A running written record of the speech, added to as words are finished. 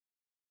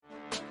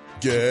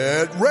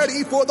Get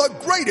ready for the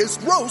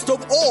greatest roast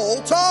of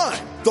all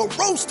time. The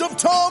Roast of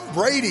Tom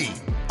Brady.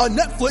 A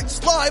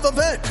Netflix live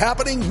event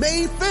happening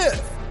May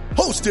 5th.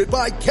 Hosted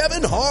by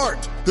Kevin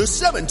Hart. The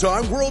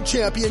 7-time world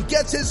champion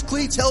gets his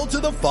cleats held to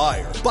the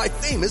fire by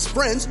famous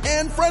friends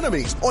and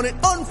frenemies on an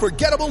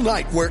unforgettable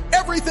night where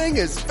everything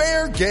is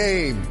fair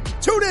game.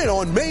 Tune in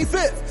on May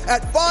 5th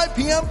at 5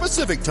 p.m.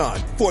 Pacific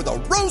time for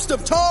the Roast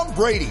of Tom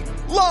Brady.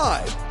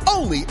 Live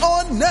only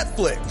on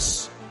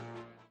Netflix.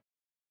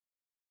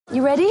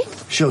 You ready?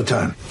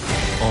 Showtime.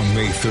 On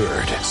May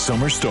 3rd,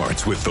 summer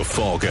starts with The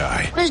Fall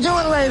Guy. Let's do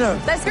it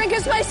later. Let's drink a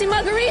spicy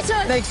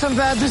margarita. Make some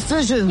bad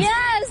decisions.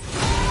 Yes.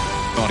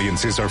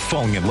 Audiences are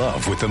falling in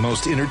love with the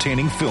most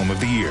entertaining film of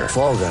the year.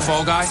 Fall Guy.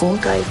 Fall Guy? Fall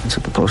Guy. That's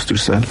what the poster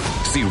said.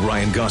 See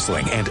Ryan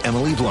Gosling and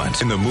Emily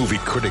Blunt in the movie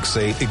critics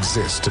say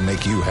exists to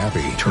make you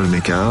happy. Trying to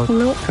make it out?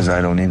 Nope. Because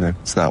I don't either.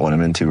 It's not what I'm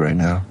into right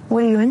now.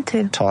 What are you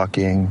into?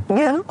 Talking.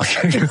 Yeah.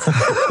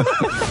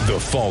 The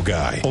Fall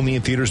Guy. Only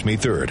in theaters May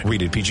 3rd.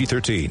 Rated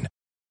PG-13.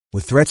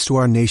 With threats to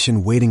our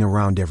nation waiting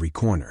around every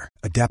corner,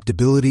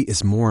 adaptability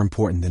is more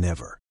important than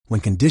ever.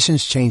 When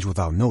conditions change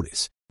without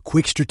notice,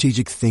 quick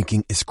strategic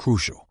thinking is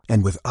crucial.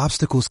 And with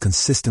obstacles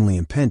consistently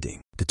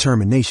impending,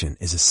 determination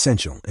is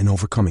essential in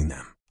overcoming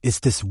them.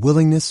 It's this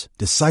willingness,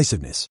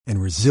 decisiveness,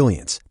 and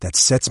resilience that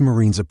sets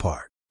Marines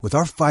apart. With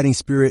our fighting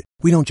spirit,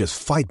 we don't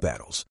just fight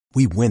battles,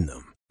 we win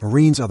them.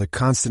 Marines are the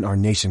constant our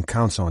nation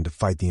counts on to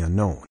fight the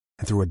unknown.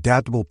 And through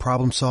adaptable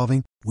problem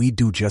solving, we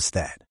do just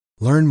that.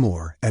 Learn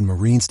more at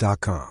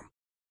marines.com.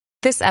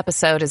 This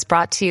episode is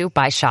brought to you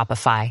by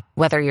Shopify.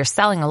 Whether you're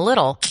selling a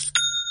little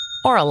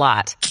or a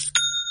lot,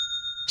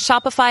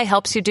 Shopify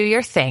helps you do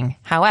your thing,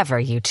 however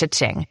you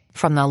cha-ching.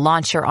 From the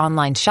launch your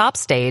online shop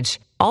stage,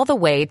 all the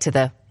way to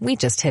the we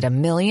just hit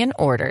 1 million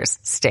orders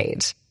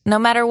stage. No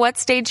matter what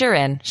stage you're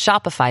in,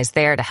 Shopify's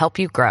there to help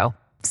you grow.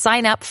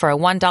 Sign up for a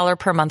 $1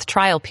 per month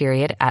trial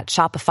period at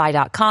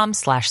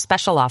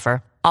shopify.com/special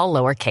offer, all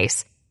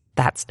lowercase.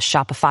 That's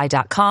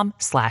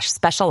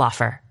shopify.com/special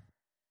offer.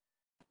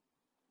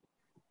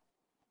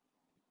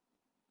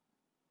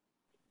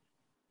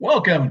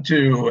 Welcome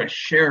to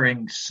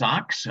Sharing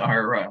Socks,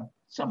 our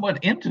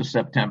somewhat into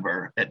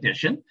September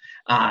edition.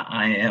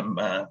 I am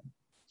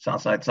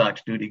Southside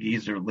Sox duty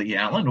geezer Lee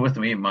Allen. With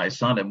me, my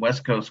son and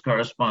West Coast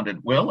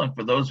correspondent Will. And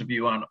for those of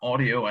you on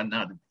audio and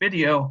not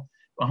video,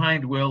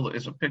 behind Will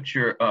is a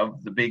picture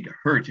of the Big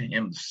Hurt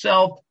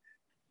himself,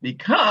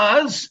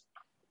 because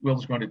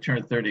Will's going to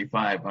turn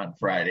 35 on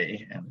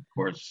Friday. And of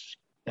course,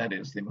 that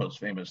is the most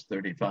famous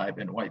 35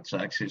 in White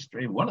Sox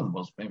history. One of the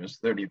most famous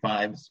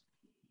 35s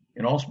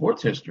in all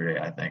sports history,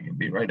 I think. It'd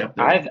be right up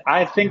there.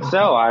 I think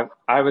so.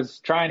 I was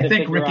trying to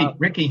think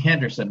Ricky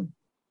Henderson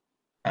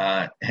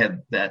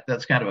had that.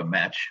 That's kind of a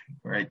match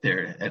right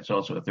there. It's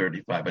also a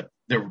 35, but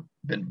there have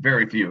been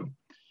very few.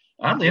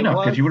 Oddly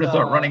enough, because you would have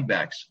thought running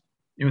backs.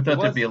 You would have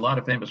thought there'd be a lot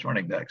of famous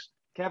running backs.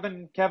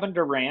 Kevin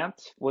Durant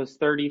was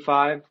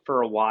 35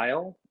 for a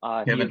while.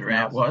 Kevin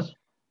Durant was?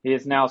 He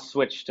has now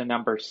switched to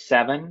number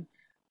 7.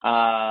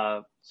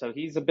 So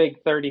he's a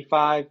big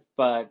 35.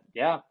 But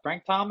yeah,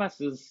 Frank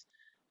Thomas is,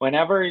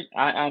 whenever,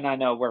 and I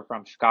know we're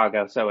from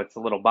Chicago, so it's a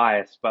little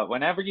biased, but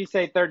whenever you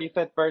say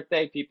 35th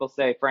birthday, people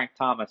say Frank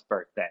Thomas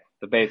birthday.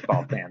 The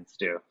baseball fans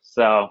do.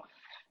 So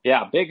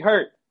yeah, Big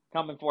Hurt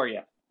coming for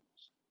you.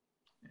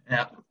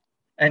 Yeah.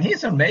 And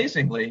he's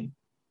amazingly,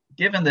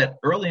 given that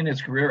early in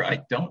his career,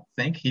 I don't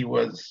think he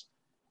was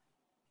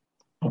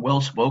a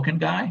well-spoken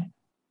guy.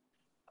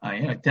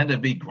 I tend to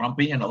be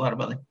grumpy and a lot of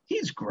other.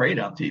 He's great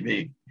on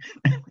TV.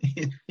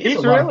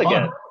 he's really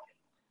good.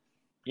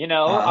 You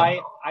know,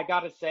 I got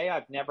to say,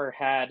 I've never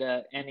had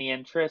any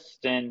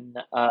interest in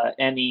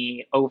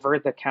any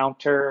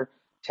over-the-counter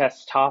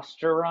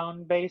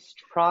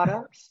testosterone-based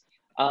products.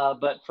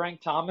 But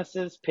Frank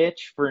Thomas's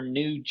pitch for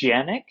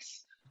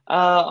Nugenics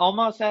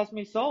almost has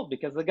me sold,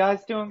 because the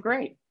guy's doing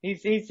great.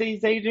 He's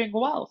aging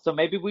well. So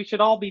maybe we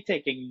should all be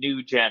taking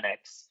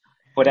Nugenics,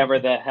 whatever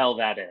the hell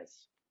that is.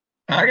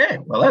 Okay,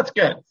 well, that's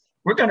good.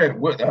 We're going to,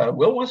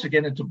 Will wants to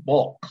get into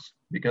bulks,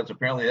 because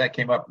apparently that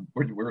came up.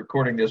 We're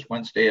recording this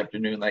Wednesday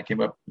afternoon. That came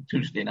up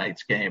Tuesday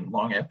night's game,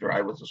 long after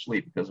I was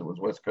asleep, because it was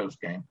West Coast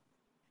game.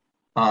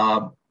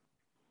 And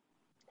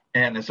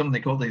it's something they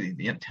call the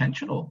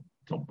intentional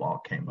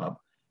bulk came up.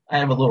 I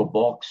have a little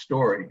bulk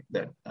story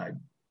that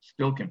I'm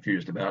still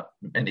confused about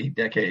many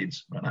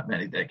decades, well, not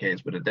many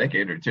decades, but a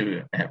decade or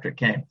two after it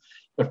came.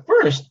 But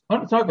first, I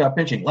want to talk about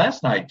pitching.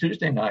 Last night,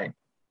 Tuesday night,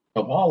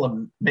 of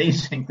all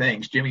amazing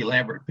things, Jimmy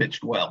Lambert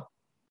pitched well.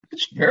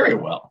 Pitched very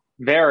well.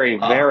 Very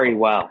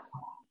well.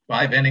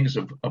 5 innings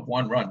of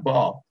 1-run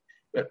ball.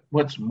 But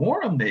what's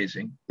more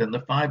amazing than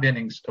the 5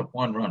 innings of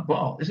 1-run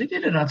ball is he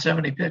did it on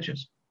 70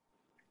 pitches.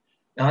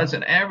 Now, that's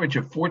an average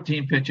of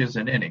 14 pitches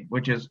an inning,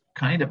 which is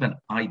kind of an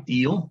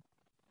ideal.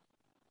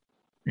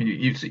 I mean,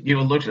 you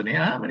look at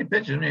how many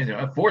pitches?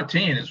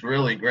 14 is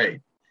really great.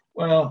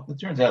 Well,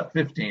 it turns out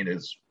 15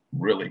 is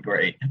really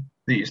great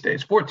these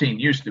days. 14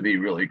 used to be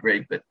really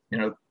great, but,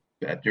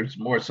 there's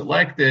more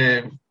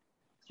selective,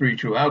 3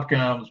 true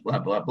outcomes, blah,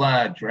 blah,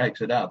 blah,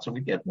 drags it out. So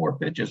we get more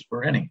pitches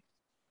per inning.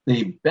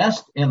 The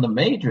best in the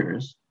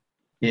majors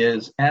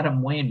is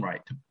Adam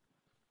Wainwright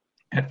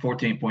at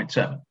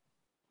 14.7.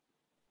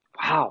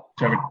 Wow.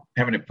 So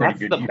having a pretty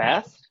good year. That's the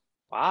best?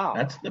 Wow.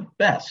 That's the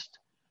best.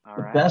 All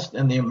the right. best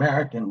in the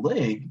American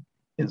League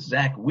is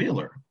Zach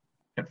Wheeler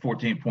at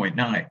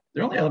 14.9.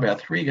 They're only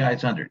about 3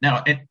 guys under.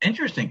 Now, an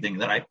interesting thing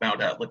that I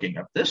found out looking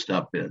up this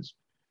stuff is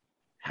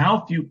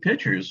how few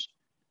pitchers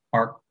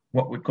are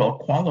what we call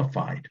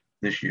qualified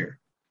this year.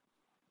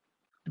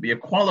 To be a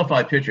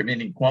qualified pitcher,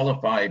 meaning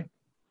qualified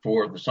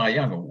for the Cy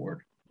Young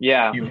Award, you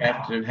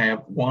have to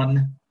have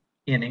 1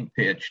 inning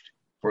pitched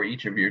for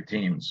each of your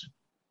team's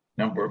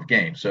number of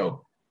games.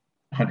 So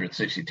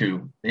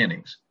 162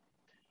 innings.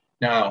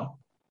 Now,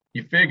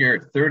 you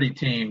figure 30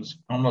 teams,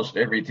 almost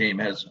every team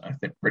has, I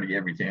think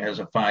every team has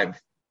a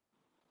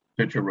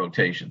 5-pitcher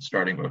rotation,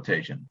 starting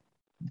rotation,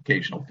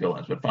 occasional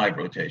fill-ins, but 5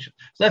 rotations.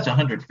 So that's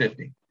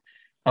 150.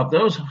 Of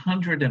those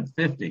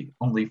 150,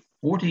 only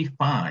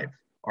 45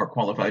 are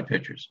qualified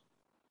pitchers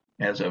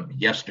as of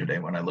yesterday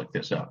when I looked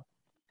this up.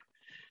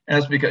 And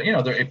that's because,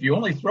 if you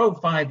only throw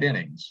 5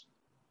 innings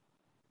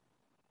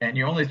and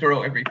you only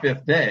throw every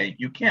 5th day,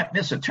 you can't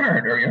miss a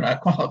turn or you're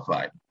not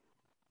qualified.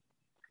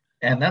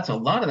 And that's a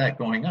lot of that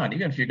going on.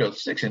 Even if you go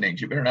 6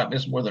 innings, you better not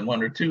miss more than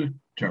 1 or 2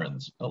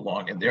 turns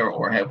along in there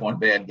or have one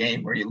bad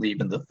game where you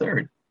leave in the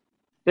 3rd.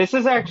 This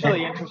is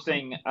actually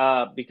interesting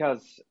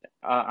because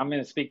I'm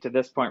going to speak to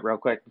this point real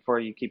quick before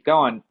you keep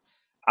going.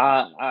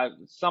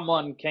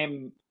 Someone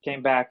came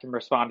back and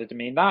responded to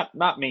me,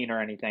 not mean or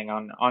anything,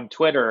 on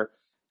Twitter,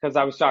 because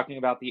I was talking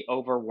about the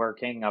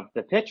overworking of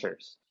the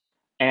pitchers.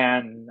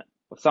 And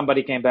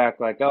somebody came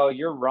back like, oh,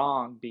 you're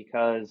wrong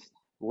because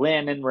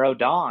Lynn and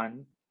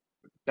Rodon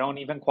don't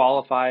even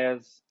qualify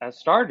as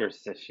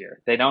starters this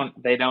year. They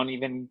don't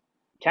even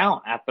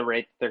count at the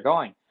rate that they're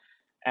going.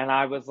 And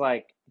I was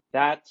like,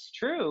 that's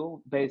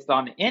true based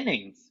on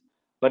innings.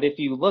 But if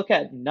you look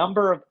at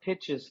number of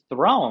pitches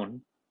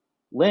thrown,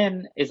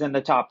 Lynn is in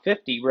the top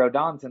 50,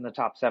 Rodon's in the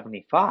top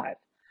 75.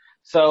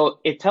 So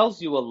it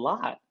tells you a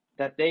lot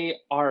that they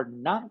are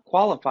not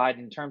qualified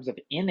in terms of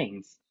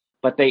innings,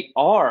 but they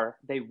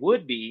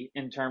would be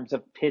in terms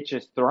of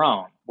pitches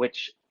thrown,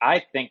 which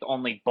I think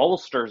only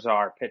bolsters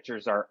our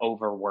pitchers are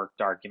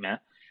overworked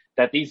argument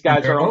that these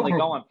guys are only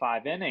going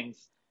 5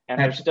 innings and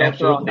they're still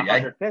throwing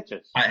 100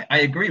 pitches.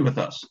 I agree with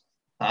us.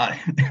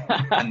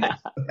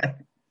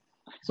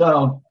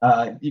 So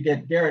you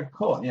get Garrett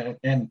Cole,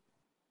 and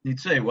you'd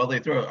say, well,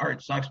 our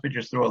Sox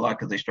pitchers throw a lot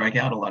because they strike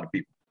out a lot of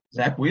people.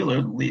 Zach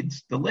Wheeler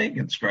leads the league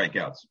in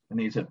strikeouts, and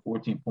he's at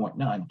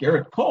 14.9.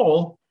 Garrett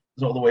Cole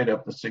is all the way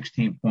up to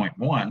 16.1.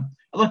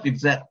 I looked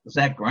at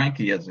Zach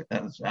Greinke as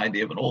the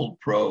idea of an old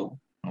pro,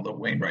 although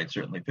Wainwright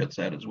certainly fits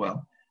that as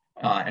well,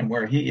 and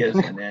where he is,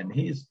 and then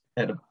he's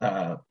at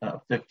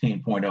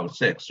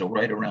 15.06, so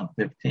right around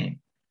 15.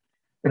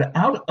 But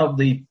out of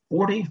the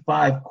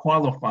 45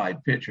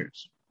 qualified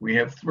pitchers, we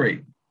have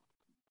 3.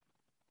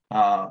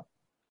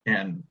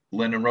 And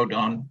Lynn and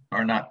Rodon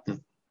are not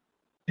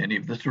any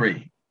of the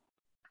 3.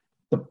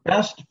 The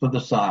best for the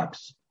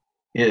Sox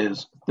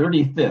is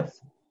 35th.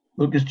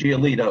 Lucas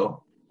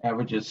Giolito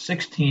averages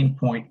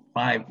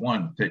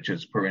 16.51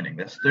 pitches per inning.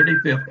 That's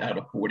 35th out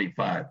of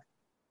 45.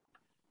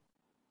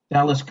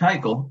 Dallas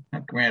Keuchel,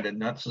 granted,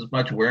 not as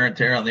much wear and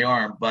tear on the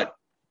arm, but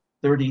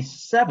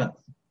 37th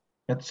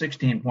at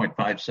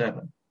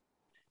 16.57.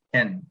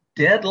 And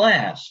dead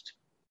last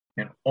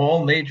in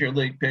all major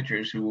league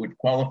pitchers who would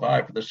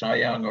qualify for the Cy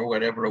Young or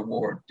whatever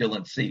award,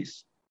 Dylan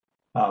Cease,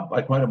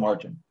 by quite a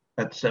margin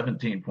at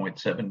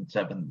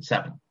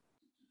 17.777.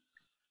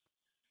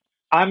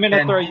 I'm going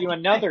to throw you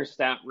another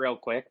stat real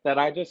quick that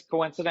I just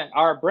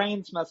our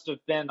brains must have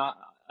been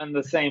on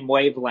the same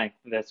wavelength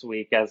this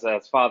week as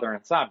father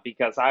and son,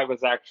 because I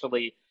was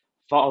actually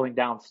falling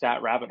down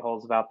stat rabbit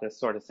holes about this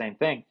sort of same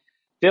thing.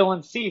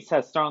 Dylan Cease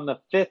has thrown the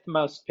 5th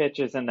most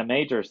pitches in the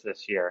majors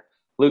this year.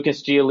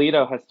 Lucas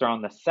Giolito has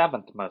thrown the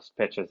 7th most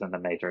pitches in the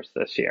majors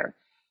this year.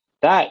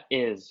 That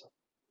is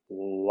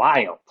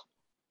wild.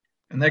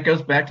 And that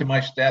goes back to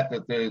my stat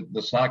that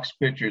the Sox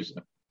pitchers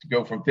to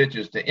go from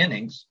pitches to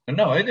innings.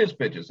 No, it is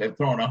pitches. They've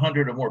thrown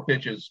 100 or more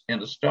pitches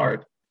in a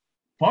start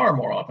far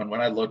more often.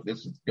 When I look,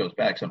 this goes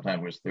back sometime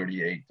it was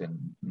 38 and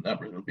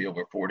numbers will be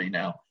over 40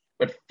 now,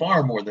 but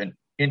far more than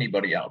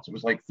anybody else. It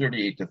was like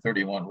 38 to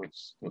 31, which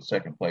was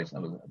second place.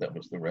 That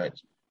was the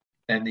Reds.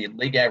 And the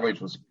league average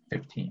was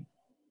 15.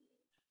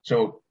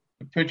 So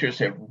the pitchers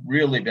have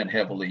really been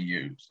heavily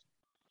used.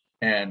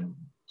 And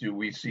do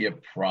we see a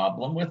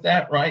problem with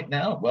that right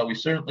now? Well, we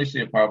certainly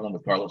see a problem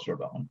with Carlos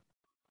Rodon.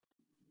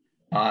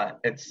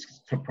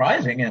 It's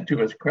surprising, and to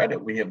his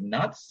credit, we have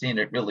not seen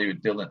it really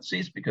with Dylan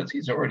Cease because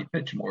he's already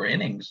pitched more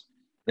innings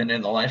than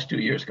in the last 2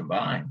 years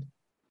combined.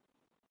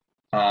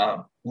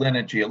 Lynn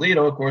and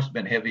Giolito, of course, have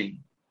been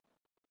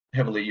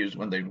heavily used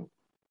when they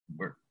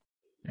were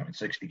having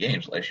 60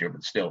 games last year,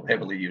 but still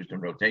heavily used in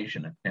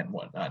rotation and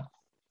whatnot.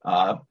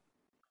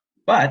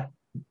 But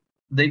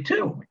they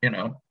too,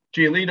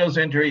 Giolito's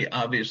injury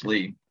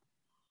obviously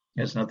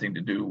has nothing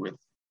to do with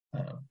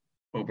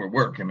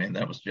overwork. I mean,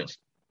 that was just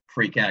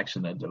freak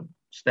accident of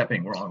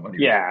stepping wrong when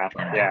he was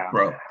trying to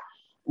throw.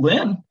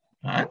 Lynn,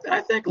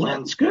 I think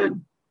Lynn's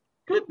good.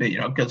 Could be,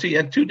 because he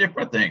had two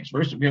different things.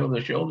 First, we go to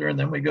the shoulder, and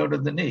then we go to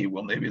the knee.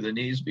 Well, maybe the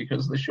knee's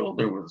because the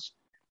shoulder was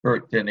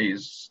hurt, and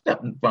he's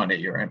stepping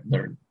funny, or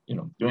they're,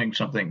 doing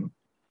something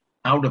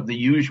out of the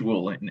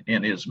usual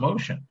in his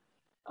motion.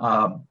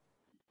 I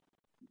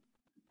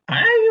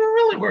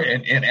really worry,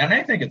 and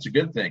I think it's a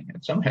good thing.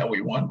 And somehow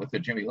we won with the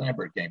Jimmy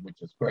Lambert game,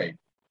 which is great.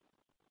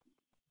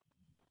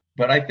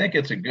 But I think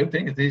it's a good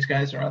thing that these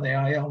guys are on the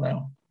IL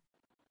now.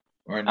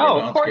 Or in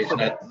Rodon's case,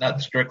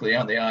 not strictly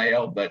on the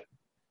IL, but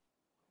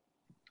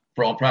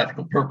for all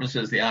practical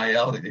purposes, the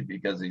IL,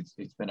 because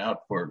he's been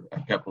out for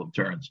a couple of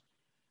turns.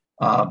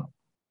 I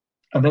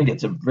think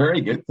it's a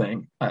very good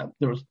thing.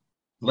 There was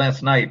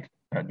last night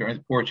during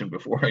the portion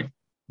before I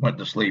went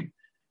to sleep,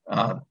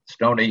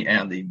 Stoney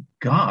and the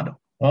god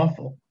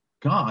awful.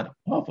 God,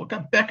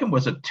 Beckham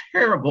was a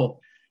terrible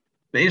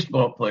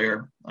baseball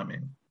player. I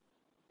mean,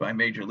 by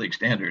major league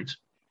standards,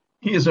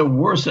 he is a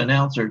worse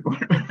announcer.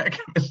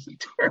 Beckham is a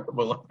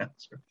terrible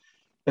announcer.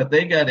 But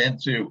they got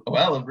into,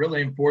 it's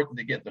really important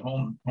to get the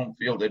home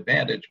field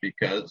advantage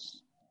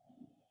because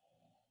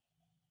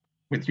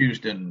with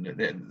Houston,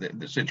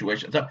 the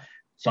situation.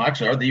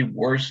 Sox are the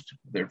worst.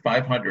 They're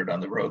 500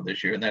 on the road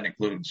this year, and that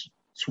includes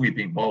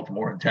sweeping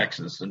Baltimore and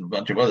Texas and a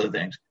bunch of other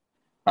things.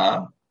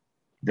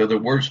 They're the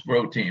worst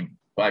road team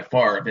by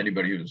far of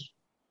anybody who's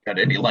got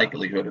any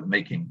likelihood of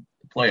making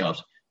the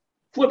playoffs.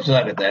 Flip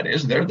side of that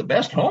is they're the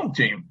best home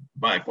team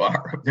by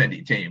far of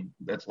any team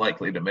that's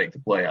likely to make the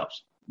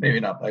playoffs. Maybe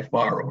not by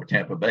far over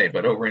Tampa Bay,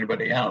 but over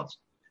anybody else.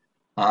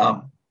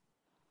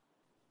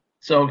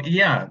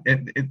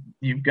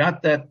 You've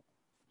got that,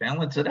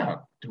 balance it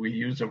out. Do we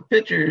use our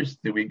pitchers?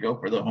 Do we go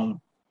for the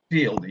home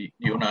field?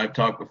 You and I have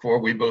talked before.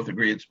 We both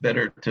agree it's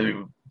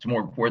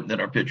more important that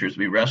our pitchers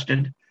be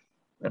rested,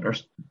 that our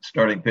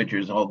starting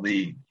pitchers all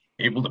be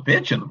able to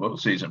pitch in the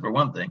postseason for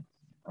one thing,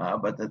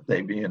 but that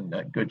they be in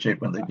good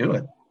shape when they do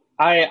it.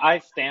 I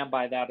stand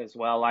by that as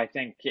well. I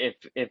think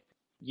if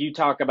you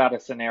talk about a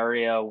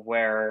scenario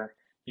where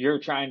you're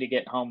trying to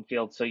get home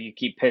field, so you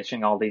keep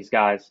pitching all these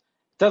guys,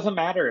 it doesn't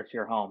matter if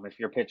you're home, if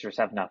your pitchers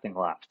have nothing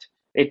left.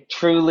 It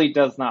truly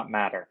does not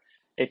matter.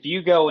 If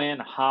you go in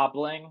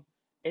hobbling,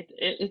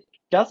 it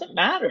doesn't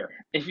matter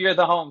if you're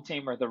the home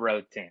team or the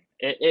road team.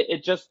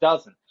 It just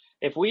doesn't.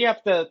 If we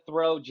have to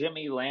throw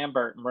Jimmy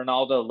Lambert and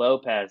Ronaldo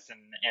Lopez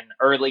in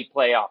early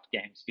playoff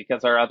games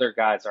because our other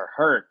guys are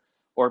hurt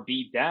or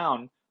beat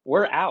down,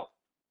 we're out.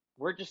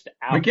 We're just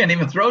out. We can't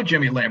even throw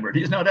Jimmy Lambert.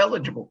 He's not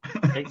eligible.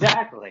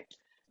 Exactly.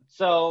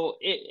 So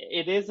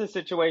it is a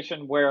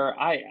situation where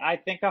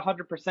I think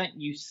 100%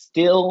 you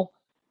still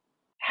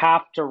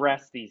have to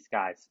rest these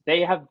guys.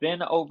 They have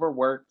been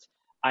overworked.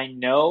 I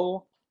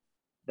know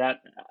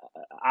that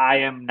I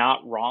am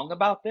not wrong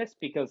about this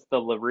because the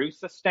La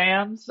Russa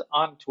stands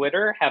on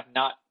Twitter have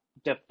not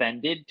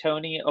defended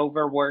Tony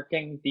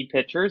overworking the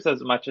pitchers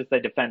as much as they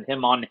defend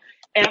him on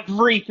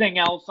everything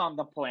else on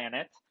the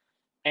planet.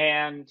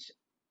 And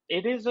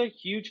it is a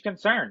huge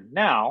concern.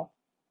 Now,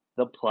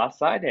 the plus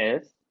side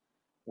is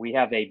we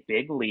have a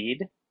big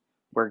lead.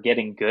 We're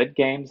getting good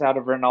games out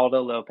of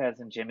Ronaldo Lopez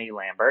and Jimmy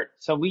Lambert,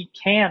 so we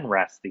can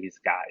rest these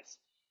guys.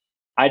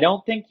 I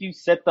don't think you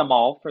sit them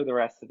all for the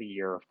rest of the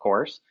year, of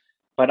course,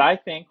 but I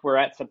think we're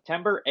at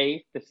September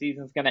 8th. The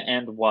season's going to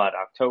end,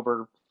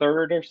 October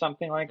 3rd or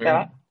something like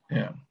that?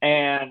 Yeah.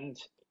 And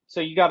so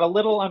you got a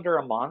little under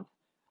a month.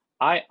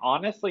 I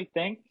honestly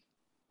think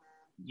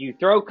you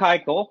throw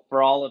Keuchel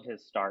for all of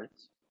his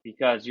starts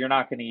because you're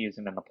not going to use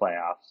him in the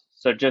playoffs.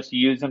 So just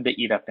use him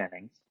to eat up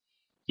innings.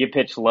 You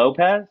pitch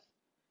Lopez.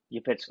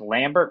 You pitch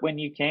Lambert when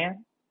you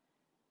can.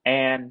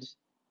 And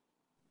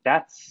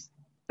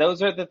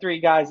those are the three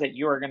guys that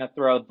you are going to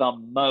throw the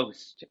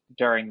most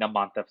during the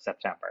month of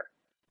September.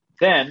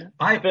 Then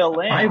fill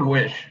in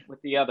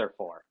with the other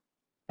four.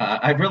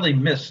 I really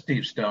miss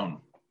Steve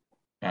Stone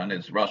on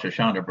his Rosh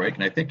Hashanah break,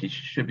 and I think he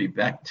should be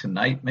back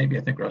tonight. Maybe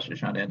I think Rosh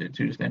Hashanah ended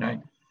Tuesday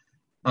night.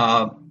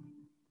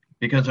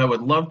 Because I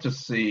would love to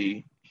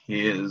see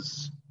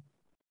his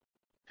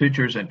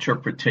pitcher's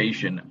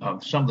interpretation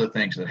of some of the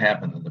things that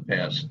happened in the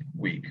past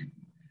week.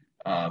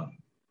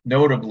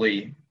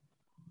 Notably,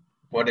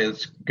 what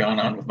has gone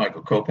on with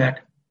Michael Kopech.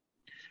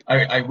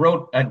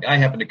 I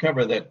happened to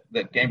cover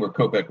that game where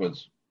Kopech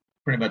was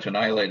pretty much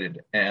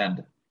annihilated,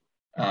 and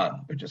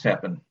it just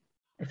happened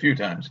a few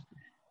times.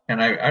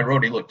 And I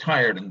wrote he looked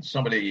tired, and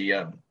somebody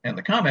in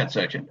the comment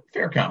section,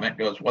 fair comment,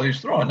 goes, well,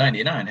 he's throwing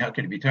 99. How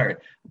could he be tired?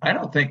 I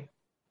don't think,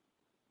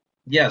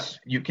 yes,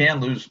 you can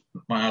lose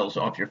miles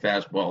off your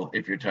fastball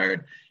if you're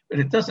tired, but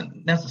it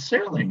doesn't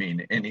necessarily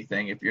mean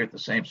anything if you're at the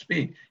same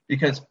speed,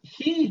 because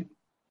he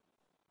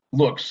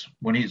looks,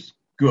 when he's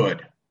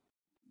good,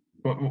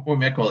 what we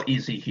might call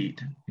easy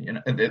heat,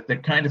 the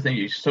kind of thing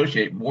you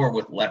associate more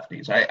with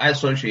lefties. I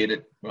associate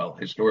it,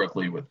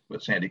 historically with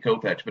Sandy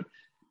Koufax, but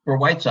for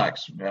White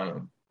Sox,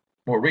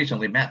 more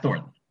recently, Matt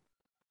Thornton.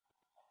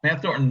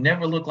 Matt Thornton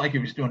never looked like he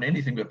was doing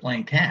anything but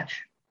playing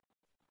catch.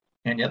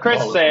 And yet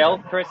Chris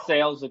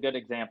Sale is a good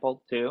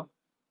example too.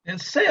 And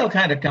Sale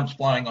kind of comes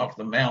flying off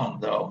the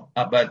mound, though,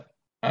 but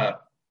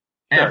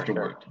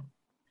afterward. Sure.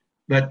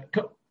 But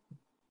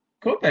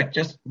Kopech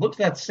just looks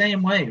that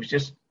same way. It was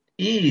just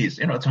ease.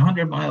 It's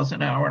 100 miles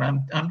an hour,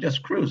 and I'm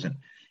just cruising.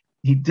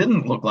 He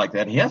didn't look like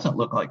that. He hasn't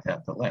looked like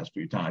that the last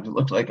few times. It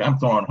looks like I'm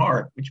throwing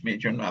hard, which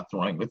means you're not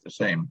throwing with the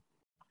same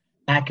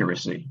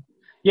accuracy.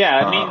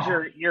 Yeah, it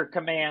means your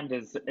command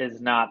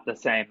is not the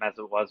same as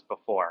it was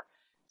before.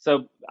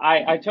 So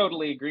I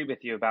totally agree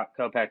with you about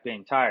Kopech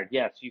being tired.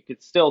 Yes, you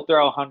could still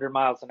throw 100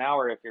 miles an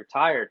hour if you're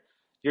tired.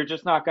 You're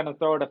just not going to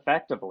throw it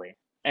effectively.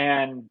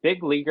 And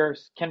big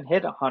leaguers can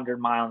hit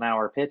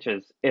 100-mile-an-hour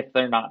pitches if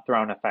they're not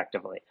thrown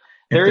effectively.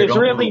 There's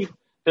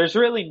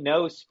really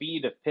no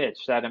speed of pitch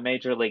that a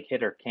major league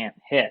hitter can't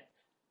hit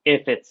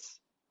if it's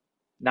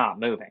not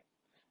moving.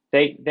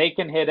 They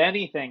can hit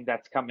anything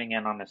that's coming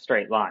in on a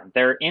straight line.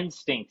 Their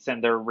instincts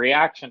and their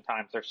reaction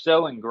times are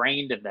so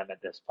ingrained in them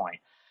at this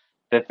point.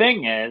 The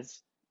thing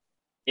is,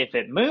 if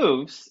it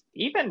moves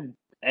even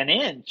an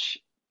inch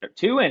or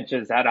 2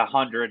 inches at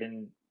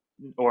 100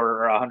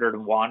 or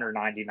 101 or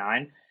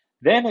 99,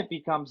 then it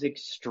becomes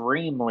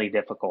extremely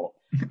difficult.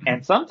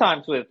 And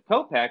sometimes with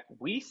Kopech,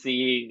 we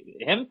see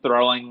him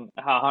throwing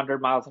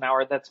 100 miles an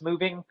hour that's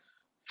moving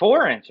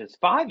 4 inches,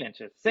 5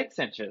 inches, 6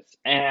 inches.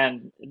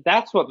 And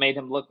that's what made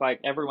him look like,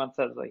 everyone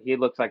says like he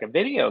looks like a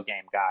video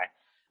game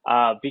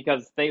guy,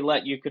 because they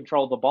let you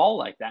control the ball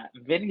like that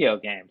in video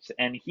games.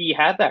 And he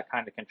had that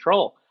kind of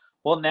control.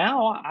 Well,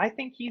 now I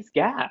think he's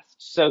gassed.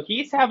 So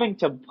he's having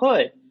to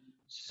put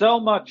so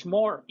much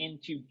more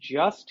into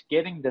just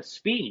getting the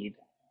speed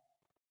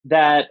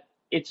that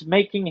it's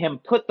making him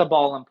put the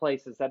ball in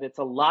places that it's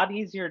a lot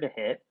easier to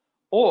hit,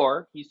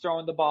 or he's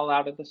throwing the ball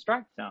out of the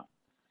strike zone.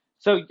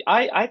 So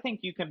I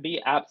think you can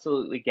be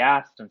absolutely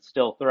gassed and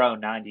still throw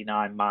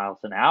 99 miles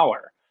an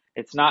hour.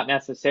 It's not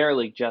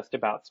necessarily just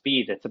about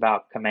speed. It's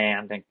about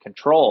command and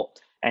control.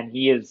 And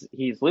he's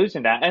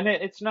losing that. And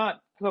it's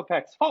not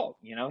Kopech's fault.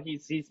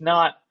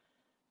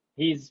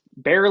 He's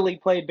barely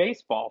played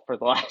baseball for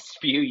the last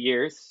few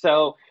years.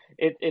 So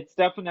it's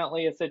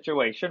definitely a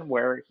situation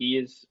where he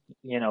is,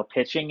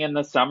 pitching in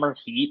the summer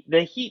heat.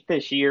 The heat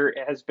this year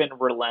has been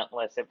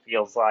relentless, it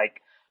feels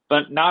like,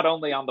 but not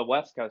only on the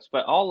West Coast,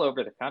 but all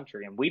over the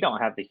country. And we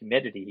don't have the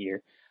humidity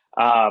here.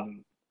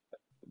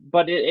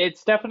 But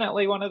it's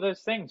definitely one of those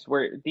things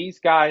where these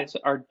guys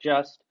are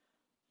just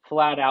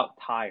flat out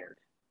tired.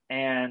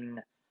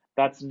 And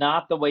that's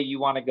not the way you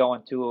want to go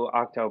into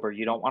October.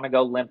 You don't want to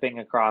go limping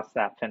across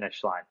that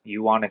finish line.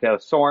 You want to go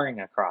soaring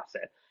across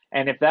it.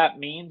 And if that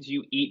means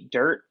you eat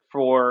dirt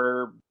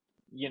for,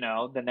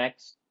 the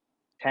next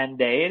 10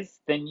 days,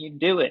 then you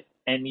do it.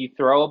 And you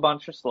throw a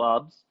bunch of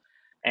slubs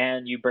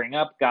and you bring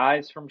up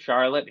guys from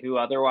Charlotte who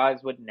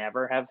otherwise would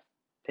never have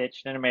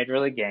pitched in a major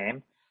league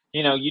game.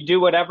 You do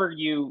whatever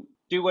you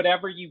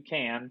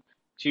can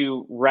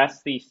to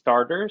rest these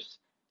starters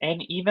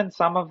and even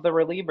some of the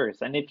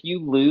relievers. And if you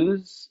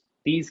lose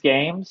these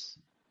games,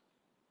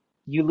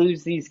 you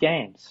lose these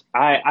games.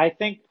 I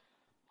think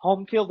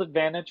home field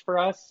advantage for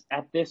us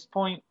at this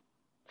point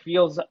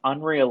feels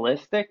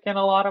unrealistic in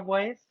a lot of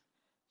ways.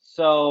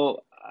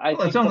 So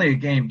it's only a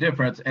game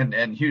difference,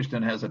 and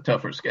Houston has a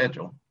tougher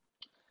schedule.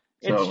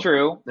 So it's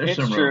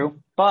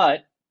true.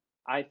 But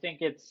I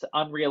think it's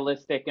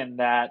unrealistic in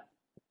that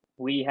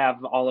we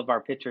have all of our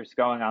pitchers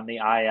going on the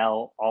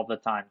IL all the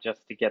time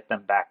just to get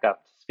them back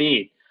up to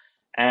speed.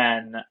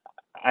 And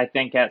I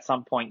think at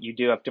some point you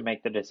do have to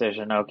make the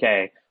decision,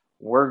 okay,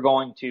 we're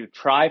going to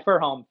try for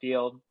home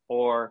field,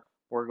 or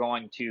we're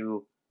going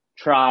to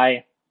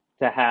try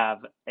to have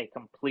a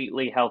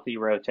completely healthy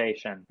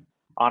rotation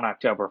on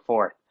October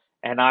 4th.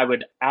 And I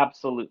would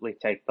absolutely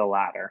take the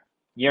latter.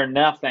 You're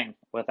nothing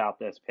without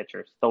those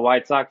pitchers. The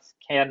White Sox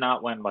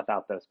cannot win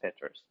without those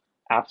pitchers.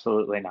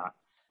 Absolutely not.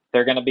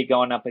 They're going to be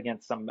going up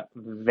against some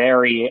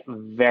very,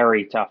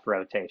 very tough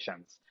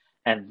rotations,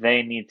 and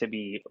they need to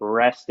be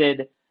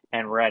rested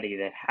and ready.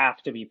 They have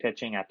to be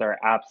pitching at their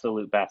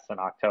absolute best in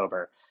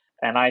October.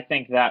 And I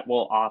think that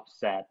will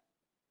offset,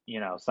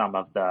 some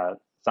of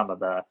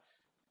the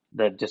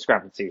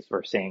discrepancies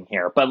we're seeing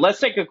here. But let's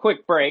take a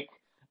quick break,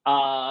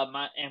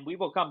 and we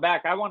will come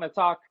back. I want to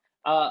talk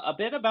a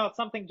bit about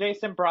something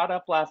Jason brought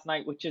up last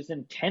night, which is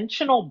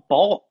intentional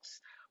balks,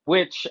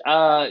 which,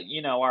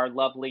 our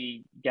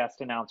lovely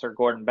guest announcer,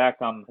 Gordon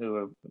Beckham,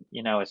 who,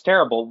 is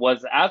terrible,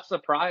 was as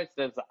surprised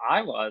as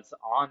I was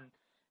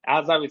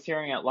as I was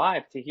hearing it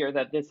live to hear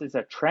that this is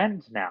a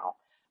trend now.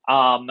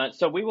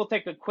 So we will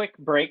take a quick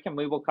break and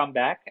we will come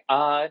back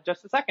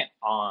just a second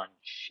on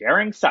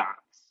Sharing Socks.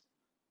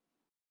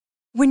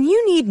 When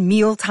you need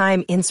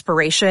mealtime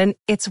inspiration,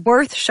 it's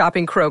worth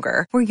shopping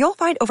Kroger, where you'll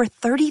find over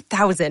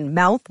 30,000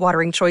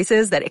 mouth-watering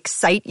choices that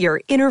excite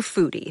your inner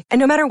foodie. And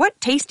no matter what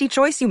tasty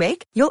choice you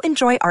make, you'll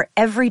enjoy our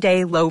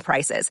everyday low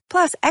prices,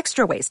 plus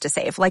extra ways to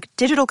save, like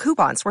digital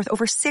coupons worth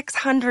over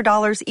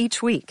 $600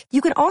 each week.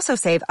 You can also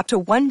save up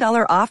to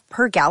 $1 off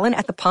per gallon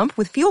at the pump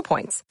with fuel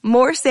points.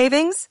 More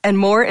savings and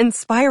more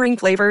inspiring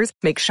flavors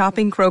make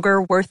shopping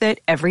Kroger worth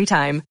it every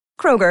time.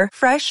 Kroger,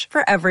 fresh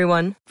for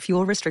everyone.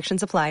 Fuel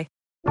restrictions apply.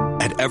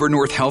 At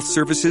Evernorth Health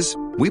Services,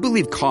 we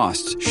believe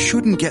costs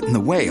shouldn't get in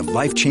the way of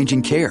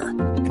life-changing care,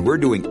 and we're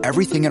doing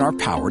everything in our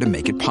power to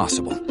make it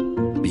possible.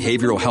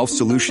 Behavioral health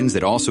solutions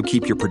that also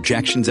keep your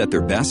projections at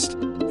their best?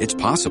 It's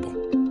possible.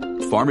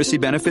 Pharmacy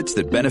benefits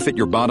that benefit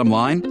your bottom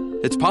line?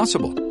 It's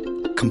possible.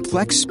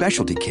 Complex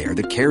specialty care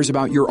that cares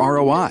about your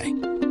ROI?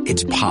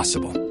 It's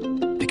possible.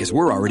 Because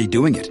we're already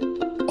doing it.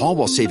 All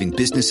while saving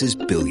businesses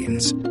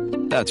billions.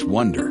 That's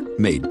Wonder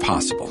made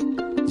possible.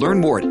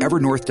 Learn more at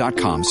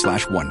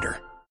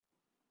evernorth.com/wonder.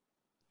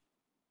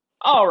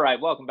 All right,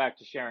 welcome back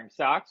to Sharing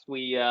Socks.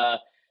 We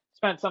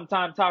spent some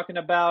time talking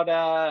about,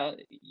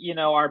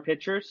 our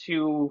pitchers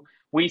who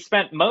we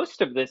spent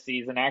most of this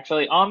season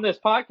actually on this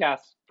podcast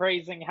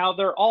praising how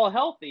they're all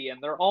healthy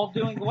and they're all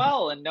doing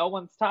well and no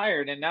one's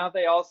tired, and now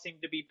they all seem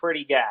to be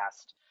pretty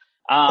gassed.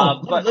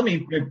 But let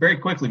me very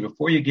quickly,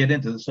 before you get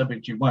into the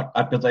subject you want,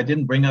 because I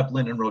didn't bring up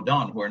Lynn and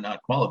Rodon, who are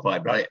not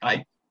qualified, but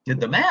I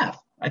did the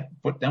math. I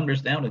put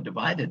numbers down and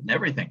divided and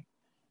everything.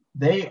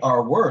 They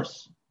are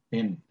worse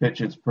in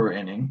pitches per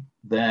inning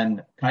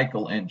than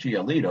Keuchel and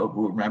Giolito,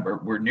 who, remember,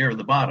 were near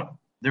the bottom.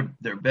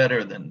 They're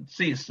better than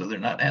Cease, so they're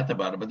not at the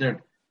bottom, but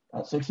they're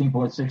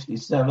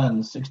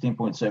 16.67,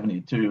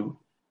 16.72,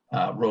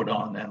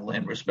 Rodon and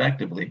Lynn,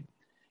 respectively.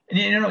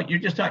 And you're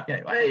just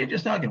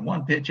talking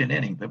one pitch an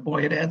inning, but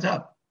boy, it adds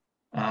up.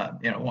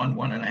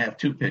 1.5,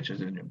 2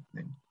 pitches in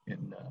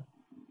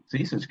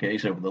Cease's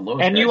case over the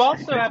lowest. And you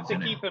also have to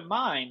keep in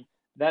mind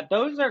that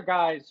those are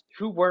guys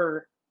who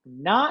were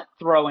not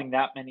throwing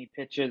that many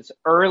pitches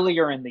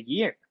earlier in the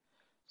year.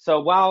 So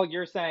while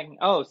you're saying,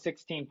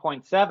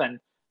 16.7,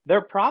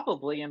 they're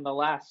probably in the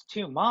last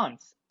 2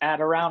 months at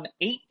around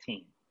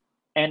 18.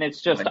 And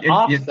it's just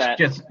offset.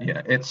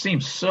 It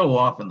seems so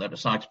often that a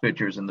Sox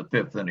pitcher is in the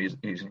fifth and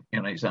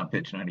he's on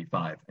pitch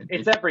 95.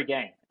 It's every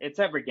game. It's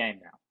every game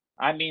now.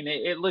 I mean,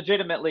 it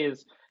legitimately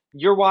is.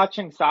 You're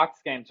watching Sox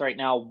games right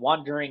now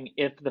wondering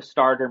if the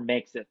starter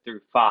makes it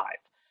through 5.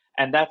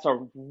 And that's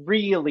a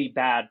really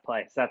bad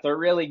place. That's a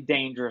really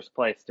dangerous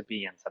place to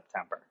be in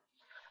September.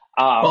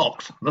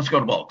 Bulks. Let's go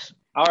to bulks.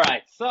 All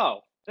right.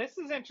 So this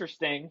is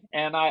interesting.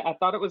 And I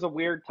thought it was a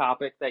weird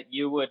topic that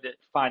you would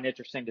find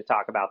interesting to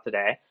talk about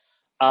today.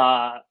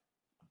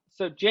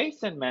 So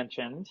Jason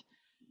mentioned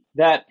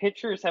that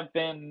pitchers have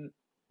been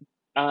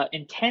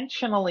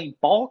intentionally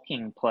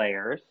balking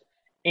players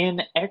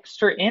in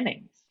extra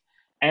innings.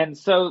 And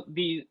so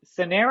the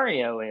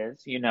scenario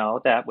is,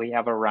 that we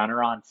have a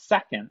runner on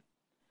second.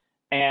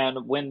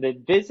 And when the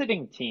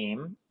visiting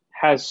team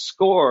has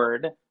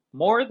scored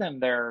more than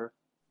their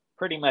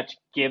pretty much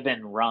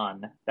given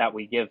run that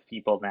we give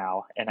people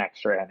now in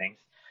extra innings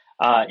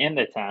in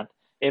the 10th,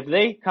 if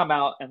they come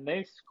out and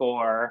they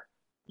score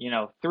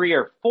 3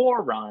 or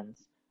 4 runs,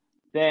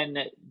 then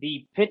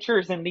the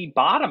pitchers in the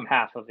bottom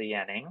half of the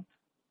inning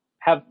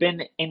have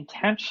been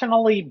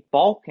intentionally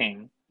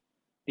balking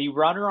the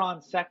runner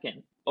on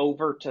second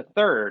over to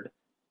third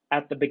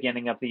at the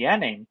beginning of the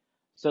inning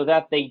so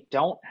that they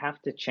don't have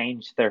to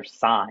change their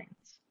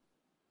signs.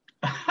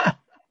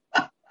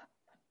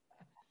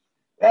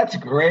 That's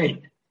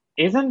great.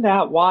 Isn't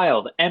that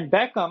wild? And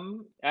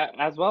Beckham,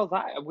 as well as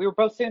I, we were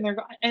both sitting there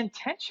going,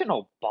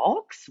 intentional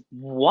balks?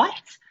 What?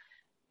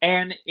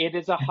 And it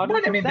is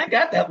 100%. I mean, they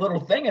got that little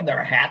thing in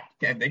their hat.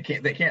 They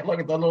can't look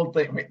at the little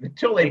thing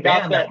until they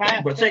ban that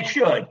thing, but they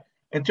should.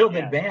 Until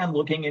they ban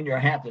looking in your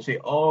hat to say,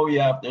 oh,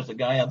 yeah, if there's a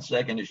guy on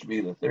second, it should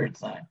be the third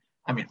sign.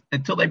 I mean,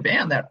 until they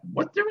ban that,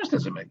 what difference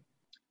does it make?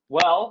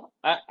 Well,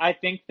 I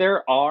think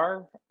there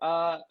are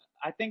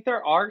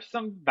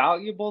some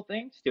valuable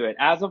things to it.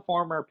 As a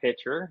former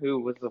pitcher who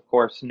was, of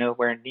course,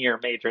 nowhere near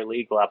major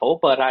league level,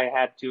 but I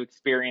had to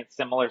experience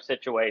similar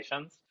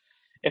situations.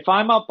 If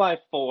I'm up by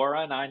 4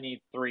 and I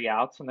need 3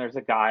 outs and there's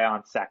a guy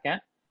on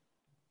second,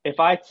 if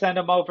I send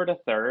him over to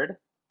third,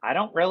 I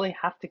don't really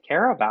have to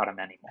care about him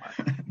anymore.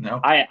 No.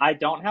 I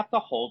don't have to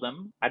hold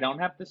him. I don't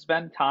have to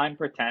spend time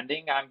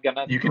pretending I'm going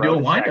to. You can do a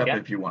windup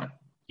if you want.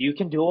 You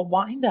can do a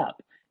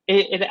windup.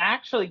 It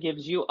actually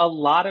gives you a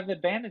lot of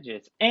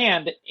advantages.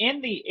 And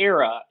in the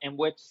era in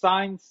which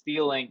sign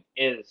stealing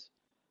is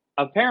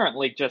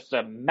apparently just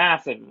a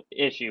massive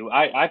issue,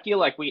 I feel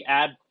like we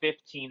add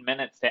 15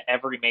 minutes to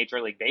every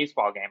Major League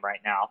Baseball game right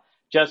now,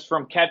 just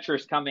from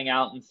catchers coming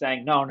out and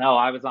saying, no,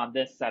 I was on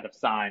this set of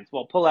signs.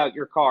 Well, pull out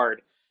your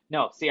card.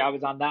 No, see, I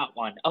was on that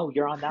one. Oh,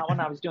 you're on that one?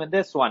 I was doing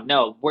this one.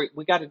 No,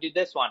 we got to do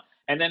this one.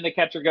 And then the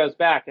catcher goes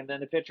back, and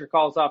then the pitcher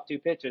calls off 2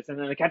 pitches, and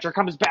then the catcher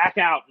comes back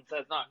out and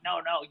says, no,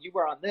 you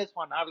were on this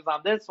one. I was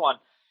on this one.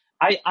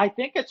 I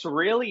think it's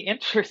really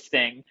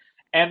interesting,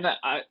 and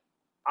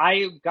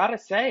I got to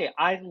say,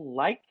 I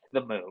like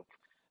the move.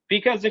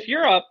 Because if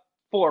you're up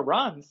 4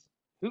 runs,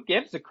 who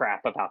gives a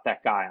crap about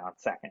that guy on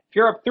second? If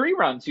you're up 3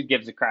 runs, who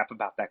gives a crap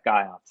about that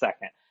guy on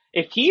second?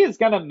 If he is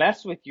going to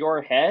mess with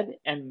your head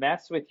and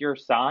mess with your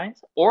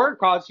signs or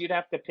cause you to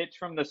have to pitch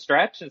from the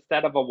stretch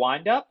instead of a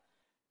windup,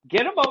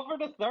 get him over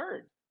to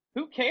third.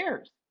 Who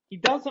cares? He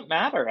doesn't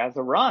matter as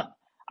a run.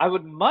 I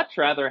would much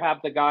rather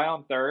have the guy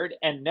on third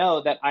and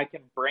know that I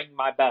can bring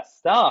my best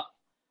stuff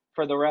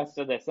for the rest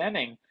of this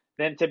inning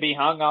than to be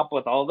hung up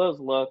with all those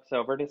looks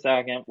over to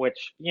second,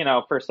 which,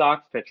 for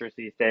Sox pitchers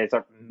these days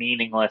are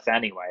meaningless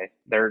anyway.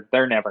 They're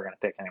never going to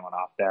pick anyone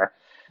off there.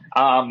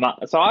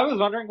 So I was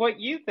wondering what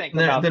you think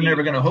about. They're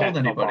never going to hold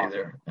anybody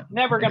there.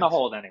 Never going to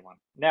hold anyone.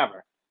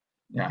 Never.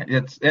 Yeah,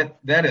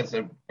 that is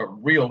a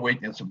real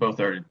weakness of both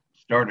our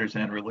starters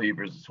and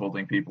relievers, is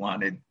holding people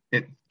on.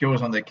 It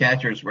goes on the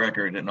catcher's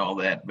record and all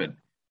that, but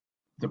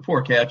the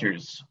poor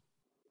catchers,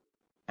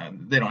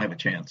 they don't have a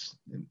chance.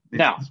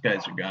 These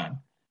guys are gone.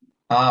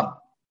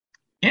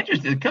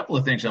 Interesting. A couple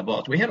of things on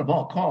balls. We had a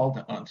ball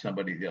called on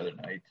somebody the other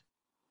night.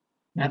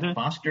 Matt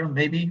Foster,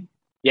 maybe?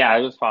 Yeah,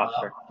 it was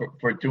Foster.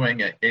 For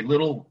doing a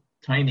little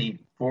tiny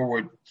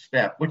forward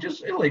step, which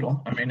is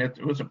illegal. I mean,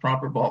 it was a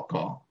proper ball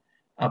call.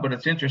 But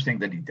it's interesting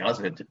that he does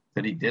it,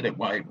 that he did it.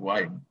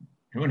 Why?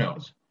 Who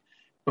knows?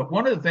 But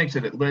one of the things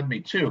that it led me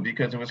to,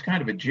 because it was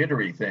kind of a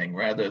jittery thing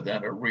rather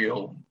than a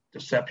real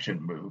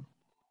deception move,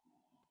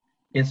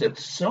 is that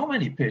so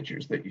many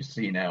pitchers that you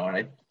see now, and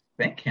I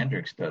think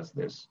Hendricks does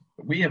this.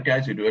 We have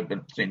guys who do it, but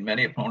I've seen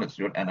many opponents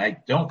do it, and I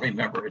don't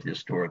remember it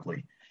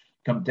historically,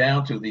 come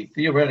down to the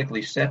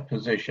theoretically set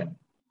position,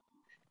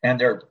 and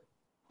they're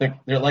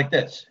like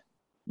this.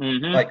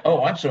 Mm-hmm. Like,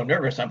 oh, I'm so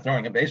nervous, I'm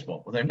throwing a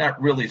baseball. Well, they're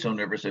not really so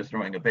nervous they're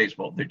throwing a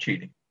baseball. They're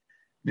cheating.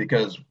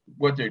 Because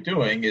what they're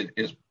doing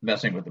is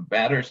messing with the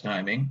batter's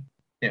timing.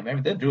 Yeah,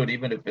 maybe they'll do it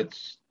even if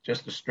it's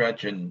just a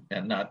stretch and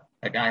not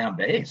a guy on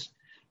base.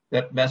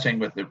 That messing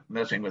with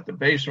the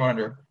base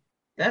runner,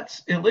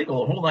 that's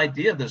illegal. The whole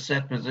idea of the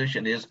set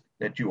position is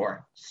that you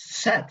are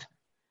set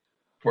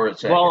for a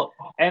second. Well,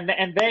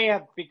 and they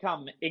have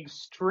become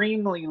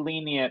extremely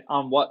lenient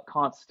on what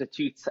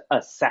constitutes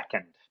a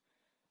second.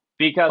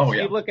 Because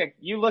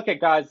you look at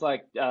guys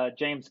like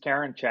James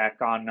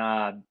Karinchak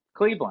on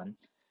Cleveland,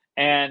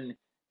 and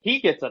he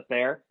gets up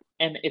there,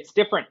 and it's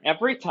different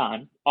every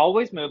time,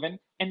 always moving,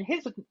 and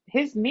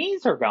his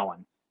knees are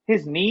going.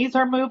 His knees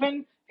are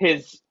moving,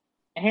 his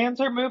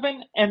hands are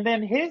moving, and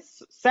then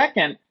his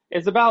second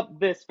is about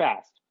this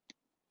fast.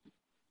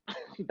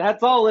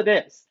 That's all it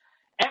is.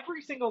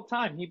 Every single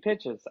time he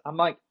pitches, I'm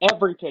like,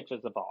 every pitch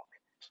is a balk.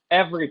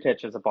 Every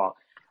pitch is a balk.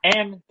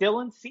 And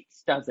Dylan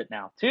Cease does it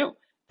now, too.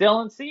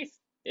 Dylan Cease,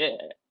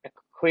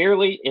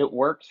 clearly it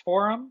works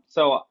for him,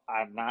 so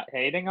I'm not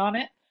hating on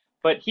it.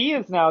 But he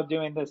is now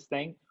doing this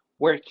thing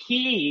where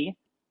he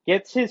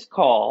gets his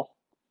call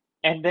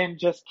and then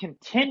just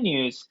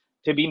continues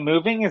to be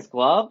moving his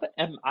glove.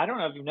 And I don't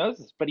know if you know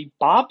this, but he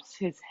bobs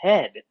his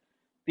head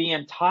the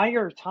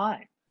entire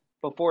time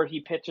before he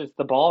pitches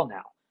the ball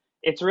now.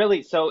 It's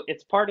really, so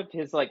it's part of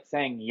his like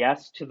saying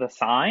yes to the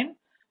sign.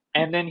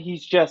 And then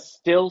he's just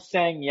still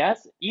saying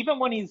yes, even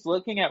when he's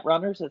looking at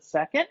runners at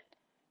second.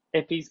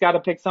 If he's got to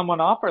pick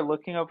someone off or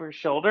looking over his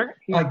shoulder,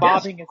 he's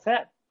bobbing his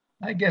head.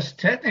 I guess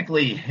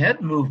technically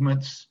head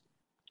movements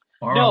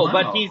are allowed.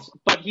 but he's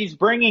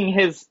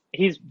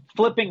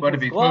flipping but his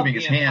if he's glove moving the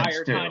his hands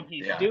entire too. time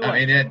he's doing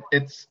I mean,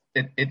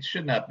 it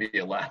should not be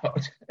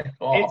allowed at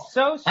all. It's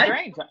so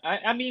strange.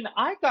 I mean,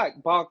 I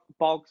got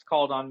balks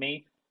called on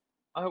me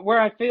where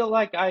I feel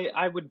like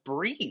I would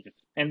breathe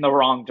in the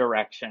wrong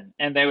direction,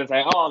 and they would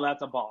say, "Oh,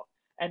 that's a balk."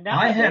 And now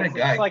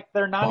it's like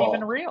they're not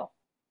even real.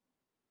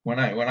 When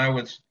I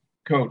was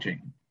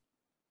coaching,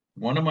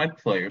 one of my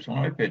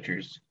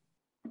pitchers,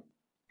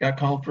 got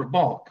called for a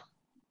balk,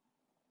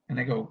 and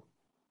I go,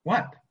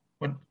 "What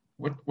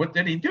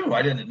did he do?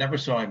 I never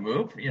saw him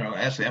move."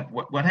 Ask him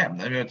what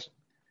happened. It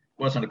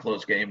wasn't a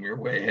close game. We were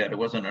way ahead. It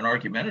wasn't an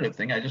argumentative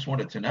thing. I just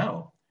wanted to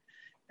know.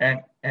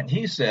 And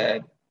he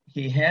said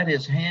he had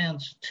his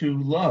hands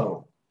too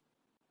low.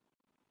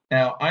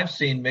 Now I've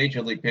seen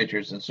major league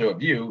pitchers, and so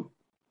have you,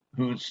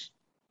 whose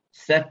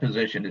set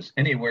position is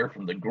anywhere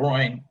from the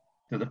groin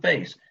to the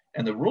face.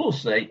 And the rules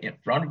say in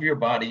front of your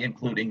body,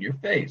 including your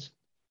face.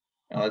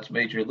 Now, that's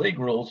major league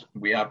rules.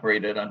 We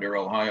operated under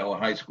Ohio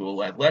High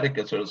School Athletic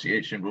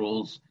Association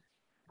rules,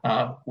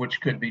 which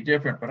could be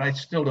different, but I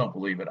still don't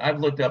believe it. I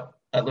looked up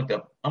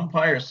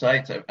umpire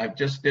sites. I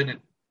just did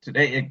it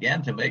today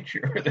again to make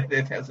sure that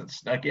it hasn't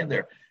snuck in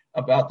there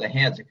about the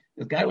hands.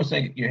 The guy was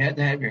saying you had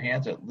to have your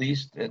hands at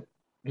least it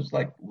was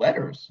like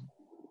letters.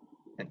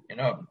 And,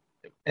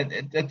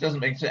 it doesn't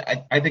make sense.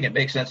 I think it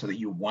makes sense that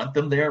you want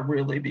them there,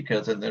 really,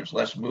 because then there's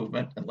less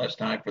movement and less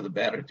time for the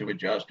batter to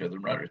adjust or the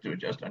runner to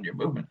adjust on your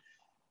movement.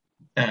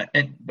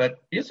 But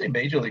you see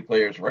major league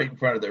players right in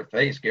front of their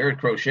face. Garrett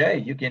Crochet,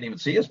 you can't even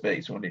see his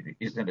face when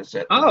he's in a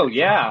set. Oh,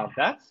 yeah.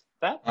 That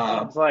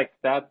seems like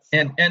that's...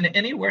 And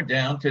anywhere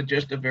down to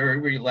just a very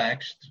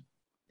relaxed,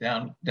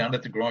 down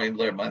at the groin,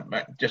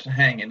 just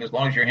hanging, as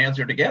long as your hands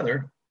are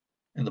together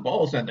and the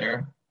ball's in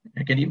there.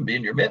 It can even be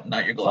in your mitt,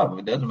 not your glove.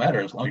 It doesn't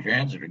matter as long as your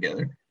hands are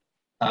together.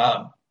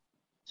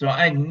 So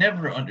I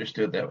never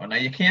understood that one. Now,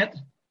 you can't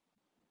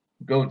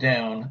go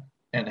down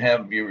and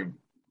have your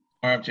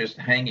arms just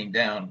hanging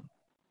down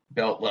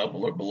belt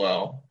level or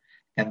below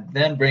and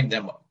then bring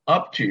them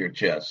up to your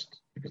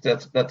chest,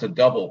 because that's a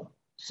double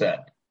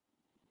set.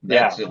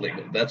 That's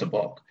illegal. That's a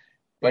balk.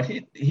 But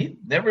he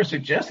never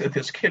suggested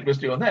this kid was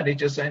doing that. He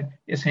just saying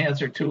his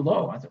hands are too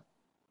low. I thought,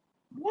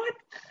 what?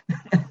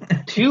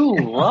 Too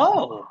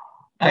low.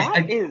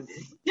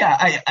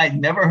 I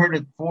never heard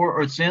it before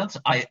or since.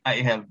 I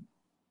have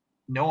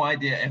no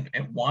idea.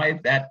 And why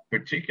that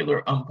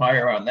particular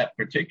umpire on that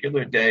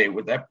particular day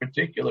with that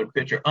particular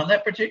pitcher on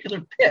that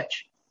particular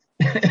pitch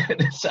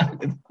decided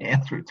the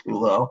hands were too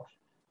low.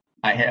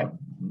 I have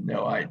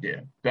no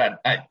idea. But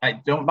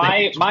I don't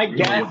think my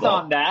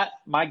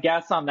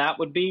guess on that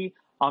would be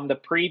on the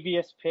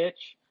previous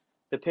pitch,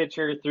 the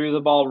pitcher threw the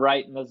ball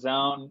right in the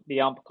zone.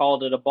 The ump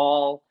called it a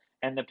ball,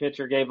 and the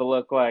pitcher gave a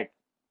look like,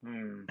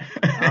 I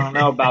don't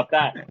know about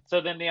that.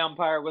 So then the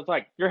umpire was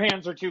like, your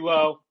hands are too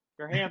low.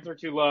 Your hands are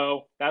too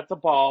low. That's a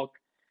balk.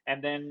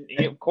 And then,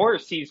 of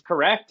course, he's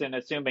correct in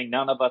assuming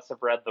none of us have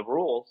read the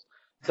rules.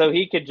 So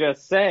he could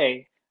just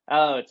say,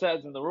 oh, it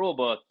says in the rule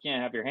book, you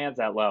can't have your hands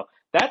that low.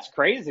 That's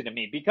crazy to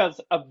me because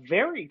a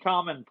very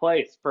common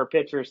place for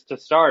pitchers to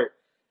start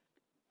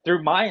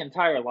through my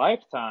entire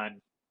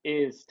lifetime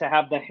is to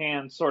have the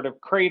hands sort of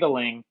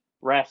cradling,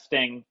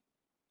 resting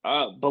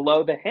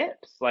below the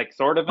hips, like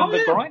sort of in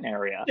the groin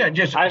area. Yeah,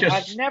 just I've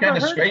never kind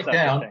of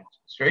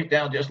straight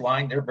down, just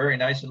lying there very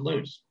nice and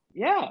loose.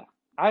 Yeah,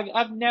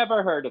 I've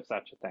never heard of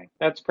such a thing.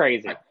 That's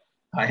crazy.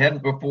 I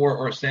hadn't before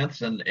or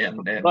since,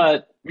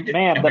 but we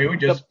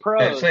just the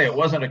pros say it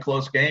wasn't a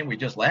close game. We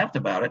just laughed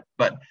about it,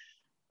 but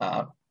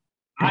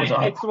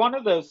it's one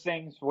of those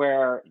things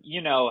where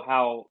you know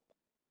how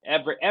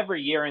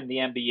every year in the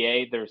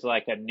NBA there's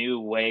like a new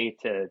way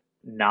to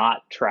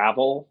not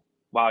travel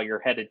while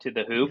you're headed to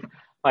the hoop.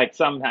 Like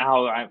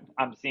somehow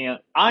I'm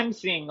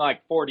seeing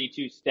like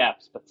 42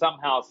 steps, but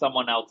somehow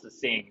someone else is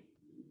seeing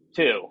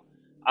 2.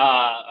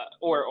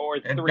 Or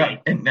 3.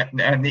 And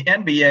the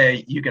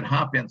NBA, you can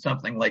hop in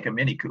something like a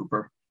Mini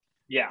Cooper,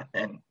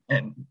 and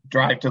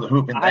drive to the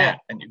hoop in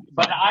that.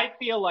 But I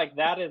feel like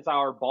that is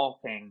our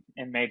bulking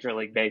in Major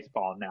League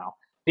Baseball now.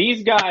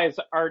 These guys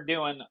are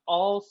doing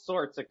all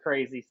sorts of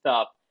crazy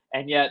stuff,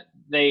 and yet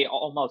they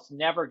almost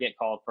never get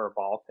called for a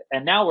bulk.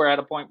 And now we're at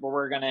a point where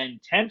we're going to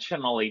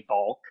intentionally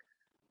bulk.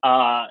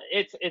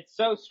 It's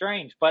so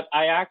strange. But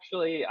I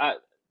actually,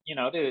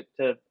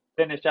 to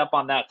finish up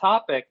on that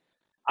topic.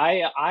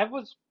 I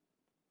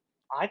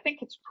think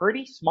it's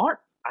pretty smart.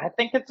 I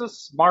think it's a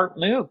smart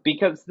move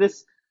because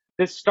this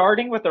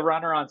starting with a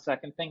runner on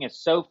second thing is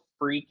so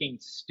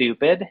freaking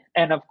stupid.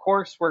 And of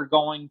course, we're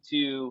going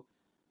to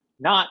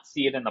not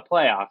see it in the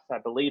playoffs. I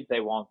believe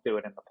they won't do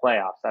it in the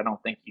playoffs. I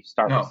don't think you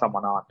start with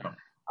someone on.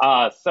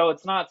 No. So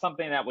it's not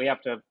something that we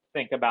have to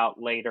think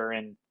about later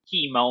in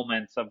key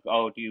moments of,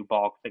 do you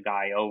balk the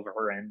guy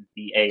over in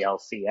the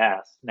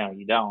ALCS? No,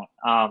 you don't.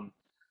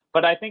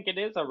 But I think it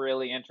is a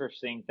really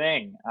interesting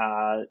thing.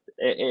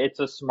 It's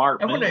a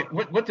smart move.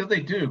 What did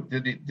they do?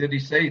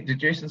 Did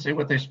Jason say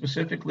what they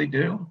specifically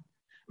do?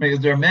 I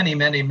mean, there are many,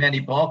 many, many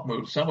balk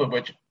moves, some of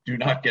which do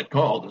not get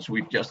called, as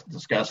we've just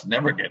discussed,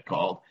 never get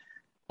called.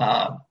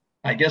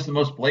 I guess the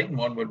most blatant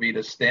one would be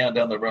to stand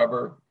on the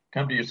rubber,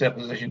 come to your set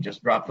position,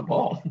 just drop the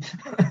ball.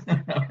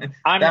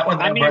 That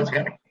one's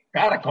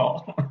got a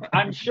call.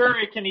 I'm sure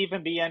it can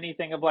even be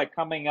anything of like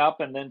coming up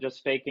and then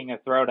just faking a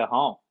throw to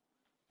home.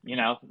 You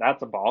know,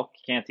 that's a balk.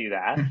 You can't do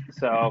that.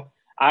 So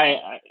I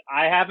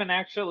haven't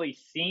actually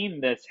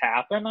seen this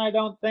happen, I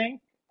don't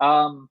think.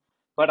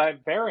 But I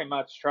very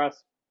much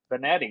trust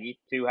Benetti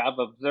to have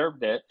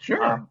observed it.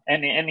 Sure.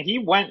 And he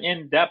went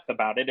in depth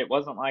about it. It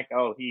wasn't like,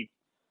 he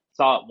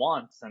saw it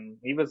once and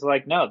he was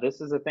like, no, this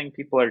is a thing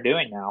people are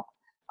doing now.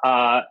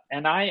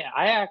 And I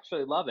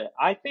actually love it.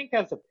 I think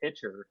as a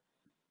pitcher,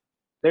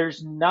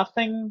 there's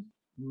nothing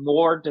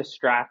more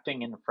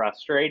distracting and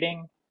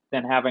frustrating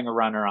than having a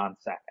runner on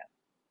second.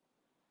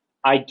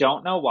 I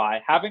don't know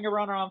why. Having a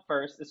runner on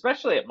first,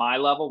 especially at my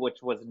level, which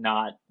was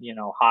not,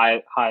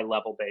 high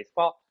level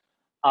baseball,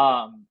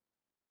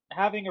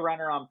 having a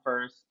runner on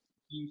first,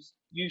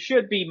 you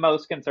should be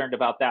most concerned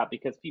about that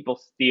because people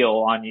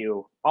steal on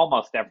you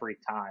almost every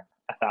time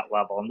at that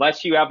level,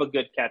 unless you have a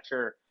good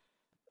catcher,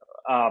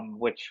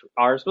 which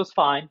ours was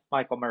fine,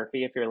 Michael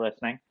Murphy, if you're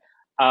listening.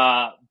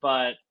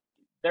 But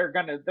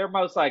they're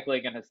most likely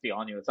gonna steal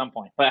on you at some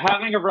point. But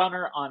having a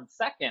runner on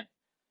second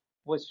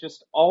was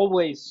just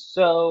always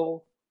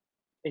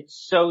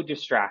it's so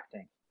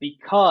distracting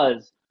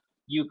because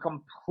you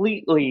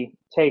completely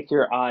take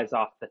your eyes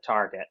off the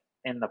target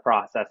in the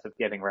process of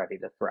getting ready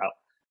to throw.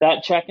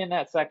 That check in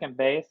at second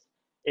base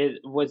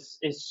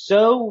is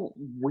so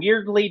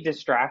weirdly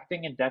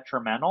distracting and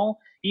detrimental,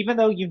 even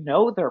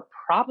though they're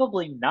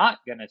probably not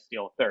going to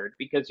steal third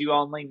because you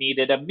only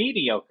needed a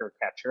mediocre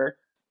catcher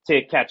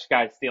to catch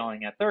guys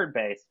stealing at third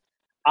base.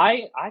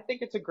 I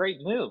think it's a great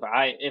move.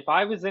 If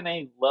I was in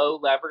a low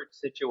leverage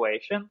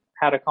situation,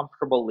 had a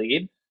comfortable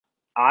lead,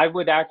 I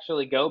would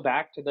actually go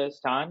back to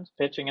those times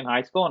pitching in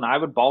high school and I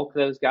would bulk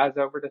those guys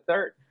over to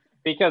third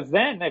because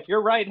then if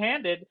you're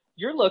right-handed,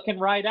 you're looking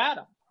right at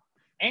them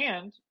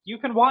and you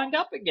can wind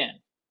up again.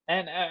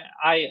 And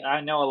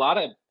I know a lot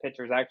of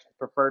pitchers actually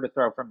prefer to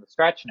throw from the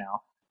stretch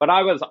now, but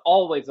I was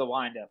always a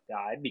wind-up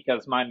guy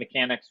because my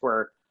mechanics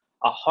were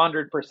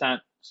 100%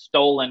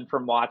 stolen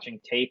from watching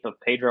tape of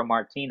Pedro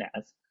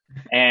Martinez.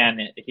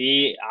 And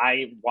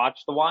I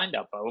watched the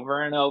windup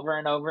over and over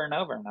and over and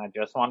over, and I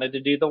just wanted to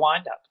do the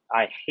windup.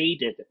 I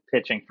hated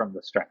pitching from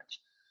the stretch.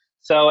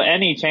 So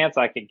any chance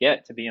I could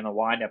get to be in the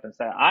windup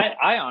instead,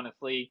 I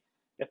honestly,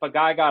 if a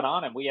guy got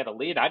on and we had a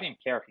lead, I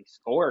didn't care if he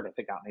scored if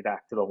it got me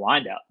back to the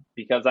windup,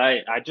 because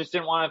I just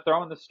didn't want to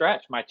throw in the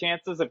stretch. My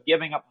chances of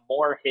giving up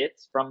more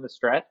hits from the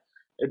stretch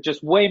are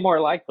just way more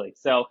likely.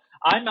 So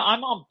I'm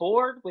on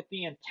board with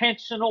the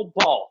intentional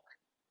bulk.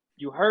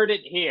 You heard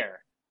it here.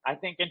 I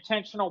think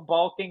intentional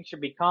bulking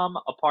should become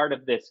a part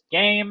of this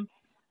game.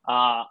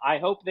 I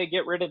hope they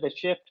get rid of the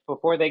shift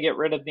before they get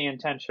rid of the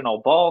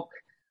intentional bulk,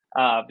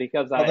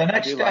 because the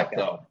next step,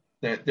 though,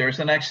 there's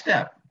the next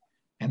step,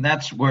 and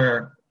that's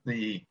where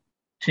the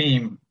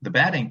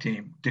batting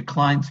team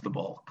declines the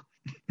bulk.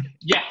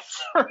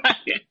 Yes,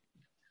 right.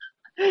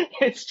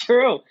 It's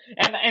true,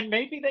 and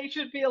maybe they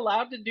should be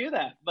allowed to do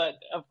that. But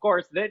of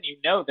course, then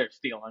they're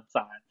stealing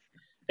signs.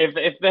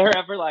 If they're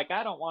ever like,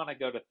 I don't want to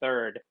go to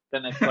third,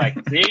 then it's like,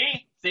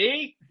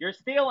 see, you're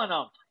stealing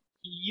them,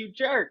 you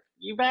jerk,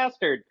 you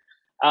bastard.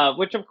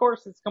 Which of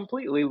course is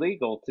completely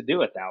legal to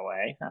do it that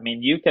way. I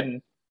mean,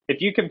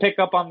 if you can pick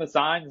up on the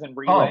signs and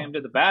relay them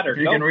to the batter, if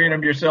you can read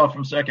them yourself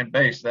from second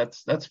base,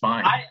 that's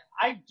fine.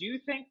 I do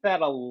think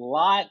that a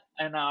lot,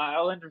 and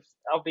I'll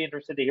be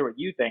interested to hear what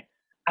you think.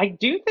 I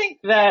do think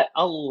that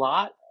a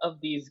lot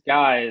of these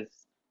guys,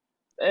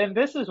 and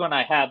this is when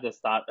I had this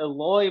thought,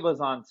 Eloy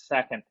was on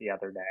second the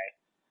other day,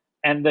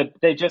 and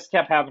they just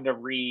kept having to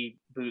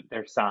reboot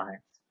their signs.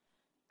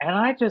 And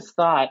I just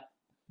thought,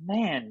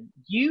 man,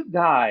 you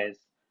guys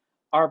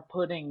are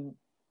putting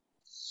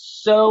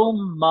so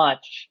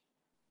much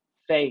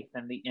faith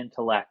in the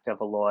intellect of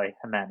Eloy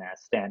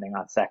Jimenez standing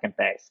on second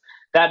base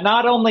that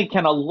not only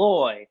can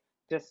Eloy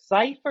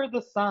decipher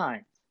the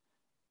signs,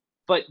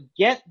 but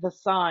get the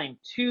sign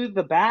to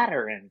the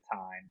batter in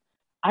time.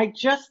 I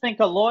just think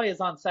Eloy is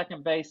on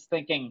second base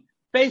thinking,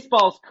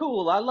 baseball's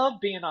cool. I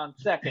love being on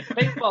second.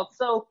 Baseball's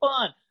so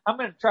fun. I'm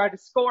going to try to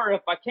score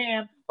if I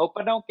can. Hope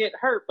I don't get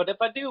hurt. But if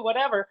I do,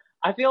 whatever.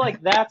 I feel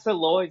like that's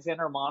Eloy's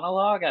inner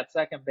monologue at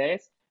second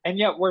base. And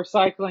yet we're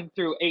cycling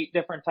through 8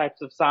 different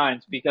types of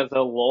signs because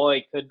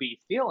Eloy could be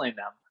stealing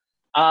them.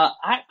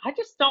 I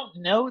just don't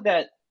know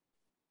that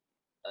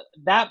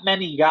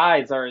many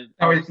guys are.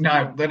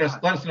 No, let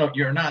us know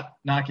you're not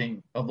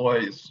knocking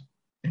Eloy's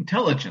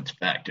intelligence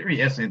factor. He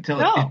has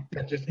intelligence.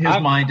 No, his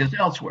mind is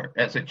elsewhere,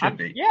 as it should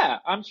be. Yeah,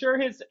 I'm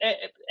sure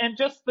and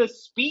just the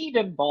speed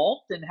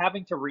involved in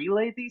having to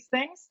relay these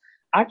things.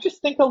 I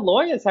just think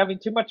Eloy is having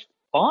too much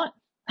fun.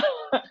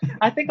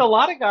 I think a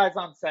lot of guys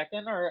on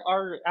second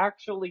are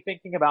actually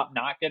thinking about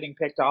not getting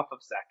picked off of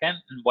second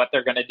and what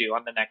they're going to do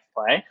on the next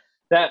play.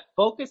 That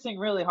focusing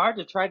really hard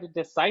to try to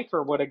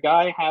decipher what a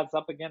guy has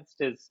up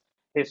against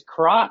his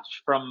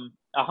crotch from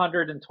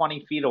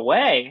 120 feet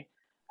away.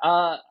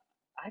 I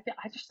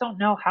just don't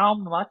know how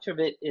much of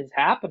it is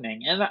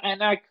happening,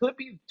 and I could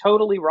be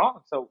totally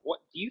wrong. So,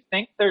 what do you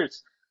think?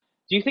 There's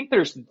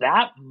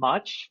that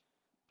much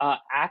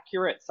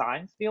accurate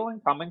sign stealing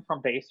coming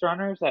from base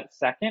runners at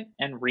second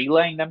and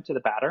relaying them to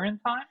the batter in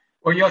time?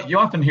 Well, you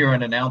often hear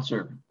an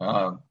announcer,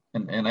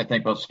 and I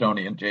think both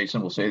Stoney and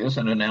Jason will say this,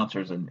 and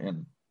announcers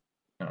and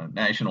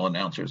national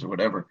announcers or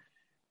whatever,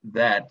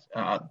 that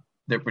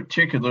they're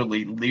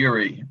particularly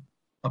leery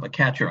of a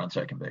catcher on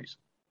second base,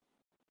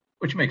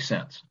 which makes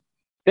sense.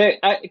 The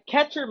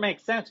catcher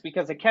makes sense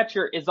because a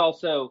catcher is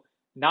also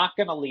not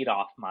going to lead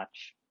off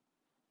much,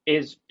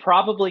 is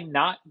probably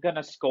not going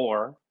to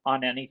score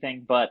on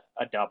anything but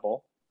a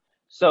double.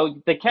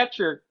 So the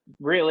catcher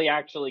really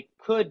actually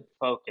could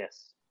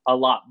focus a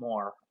lot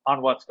more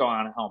on what's going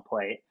on at home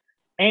plate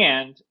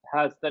and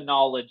has the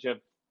knowledge of,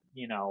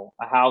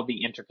 how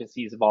the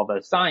intricacies of all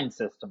those sign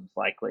systems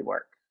likely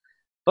work.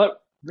 But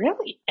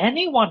really,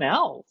 anyone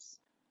else.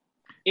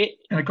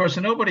 And of course,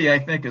 nobody, I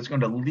think, is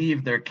going to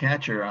leave their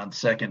catcher on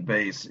second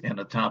base in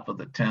a top of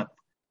the 10th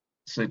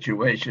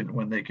situation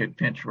when they could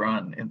pinch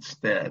run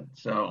instead.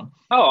 So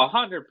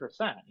 100%.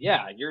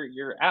 Yeah,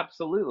 you're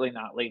absolutely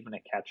not leaving a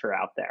catcher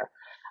out there.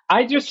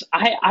 I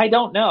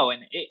don't know.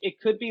 And it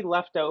could be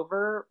left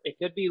over. It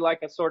could be like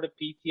a sort of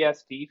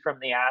PTSD from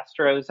the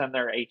Astros and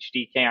their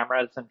HD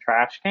cameras and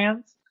trash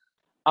cans.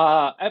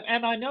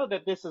 And I know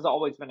that this has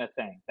always been a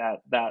thing,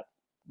 that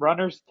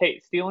runners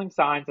stealing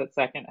signs at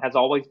second has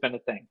always been a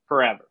thing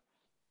forever.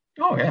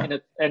 Oh, yeah.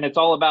 And it's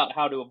all about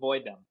how to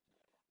avoid them.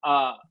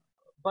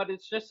 But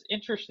it's just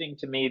interesting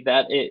to me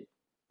that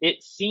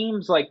it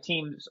seems like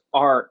teams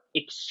are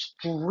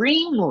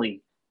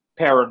extremely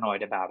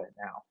paranoid about it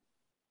now,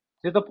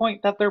 to the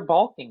point that they're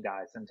balking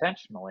guys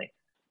intentionally.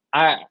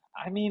 I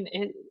mean,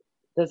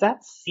 does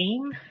that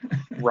seem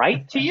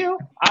right to you?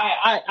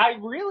 I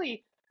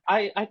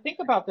think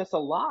about this a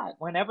lot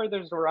whenever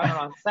there's a runner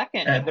on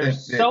second, and they're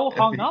so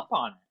hung up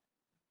on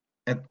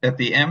it. At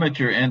the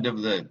amateur end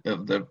of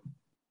the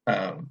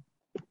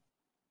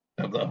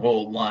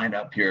whole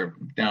lineup here,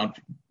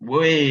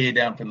 way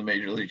down from the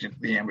major leagues into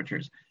the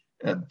amateurs,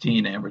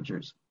 teen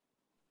amateurs.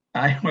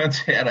 I once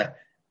had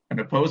an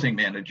opposing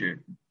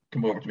manager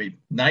come over to me,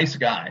 nice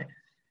guy,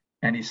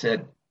 and he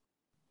said,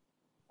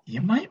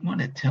 you might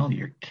want to tell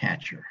your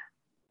catcher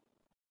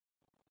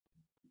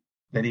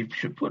that he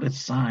should put his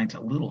signs a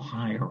little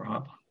higher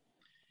up.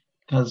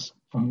 Because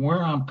from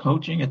where I'm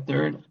coaching at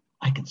third,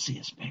 I can see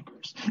his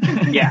fingers.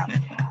 Yeah.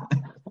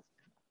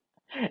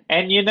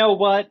 And you know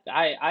what?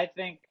 I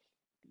think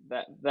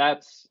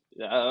that's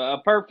a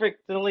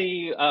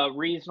perfectly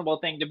reasonable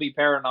thing to be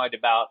paranoid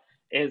about,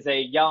 is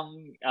a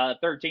young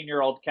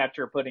 13-year-old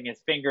catcher putting his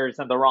fingers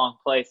in the wrong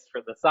place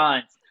for the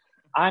signs.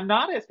 I'm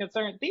not as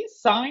concerned. These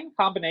sign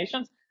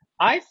combinations,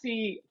 I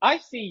see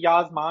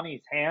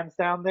Yasmani's hands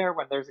down there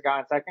when there's a guy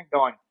on second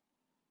going.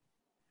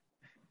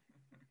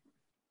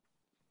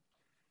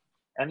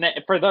 And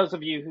for those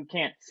of you who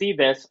can't see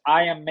this,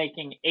 I am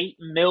making 8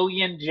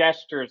 million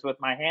gestures with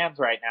my hands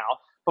right now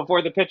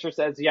before the pitcher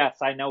says, yes,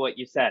 I know what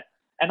you said.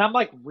 And I'm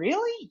like,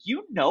 really?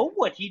 You know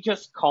what he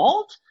just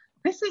called?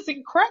 This is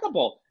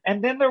incredible.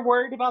 And then they're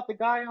worried about the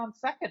guy on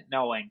second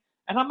knowing.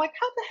 And I'm like,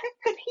 how the heck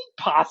could he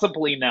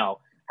possibly know?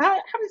 How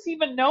does he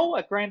even know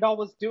what Grandal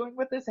was doing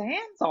with his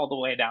hands all the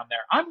way down there?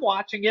 I'm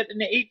watching it in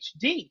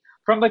HD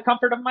from the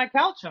comfort of my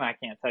couch, and I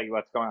can't tell you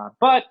what's going on.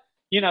 But,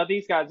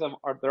 these guys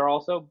they're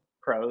also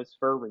pros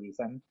for a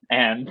reason,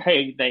 and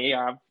they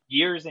have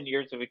years and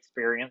years of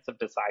experience of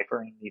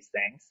deciphering these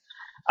things.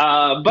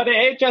 But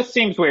it just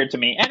seems weird to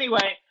me.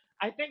 Anyway,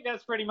 I think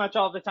that's pretty much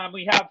all the time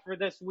we have for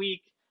this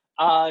week.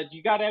 Do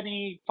you got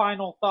any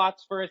final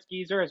thoughts for us,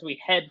 Geezer, as we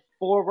head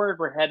forward?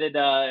 We're headed,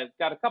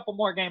 got a couple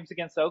more games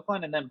against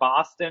Oakland, and then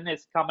Boston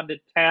is coming to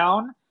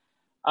town.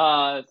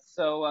 And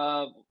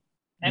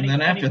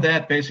then after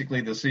that, basically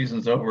the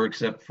season's over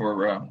except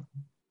for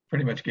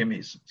pretty much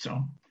gimmies.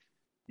 So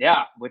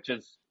yeah, which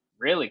is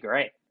really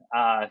great.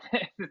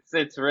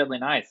 It's really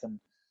nice. And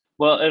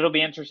well, it'll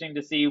be interesting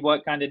to see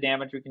what kind of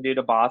damage we can do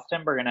to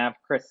Boston. We're going to have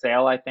Chris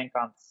Sale, I think,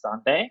 on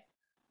Sunday.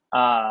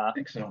 I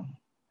think so.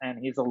 And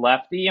he's a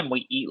lefty, and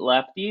we eat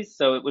lefties,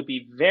 so it would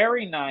be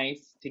very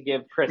nice to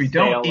give Chris Sale. We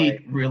don't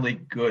eat really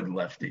good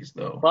lefties,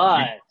 though.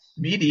 But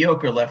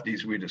mediocre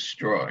lefties we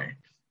destroy.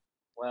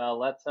 Well,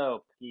 let's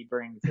hope he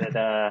brings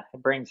it.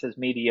 Brings his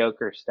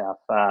mediocre stuff.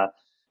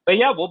 But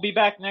yeah, we'll be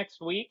back next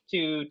week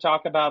to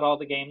talk about all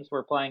the games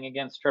we're playing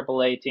against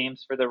AAA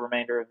teams for the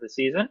remainder of the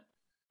season.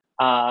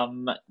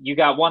 You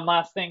got one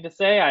last thing to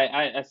say?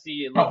 I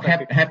see.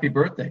 Happy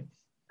birthday.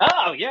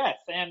 Oh, yes,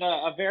 and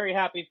a very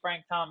happy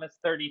Frank Thomas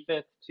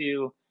 35th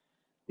to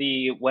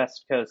the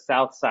West Coast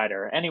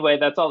Southsider. Anyway,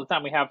 that's all the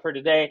time we have for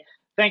today.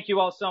 Thank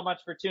you all so much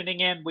for tuning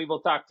in. We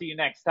will talk to you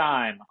next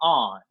time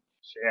on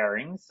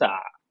Sharing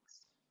Socks.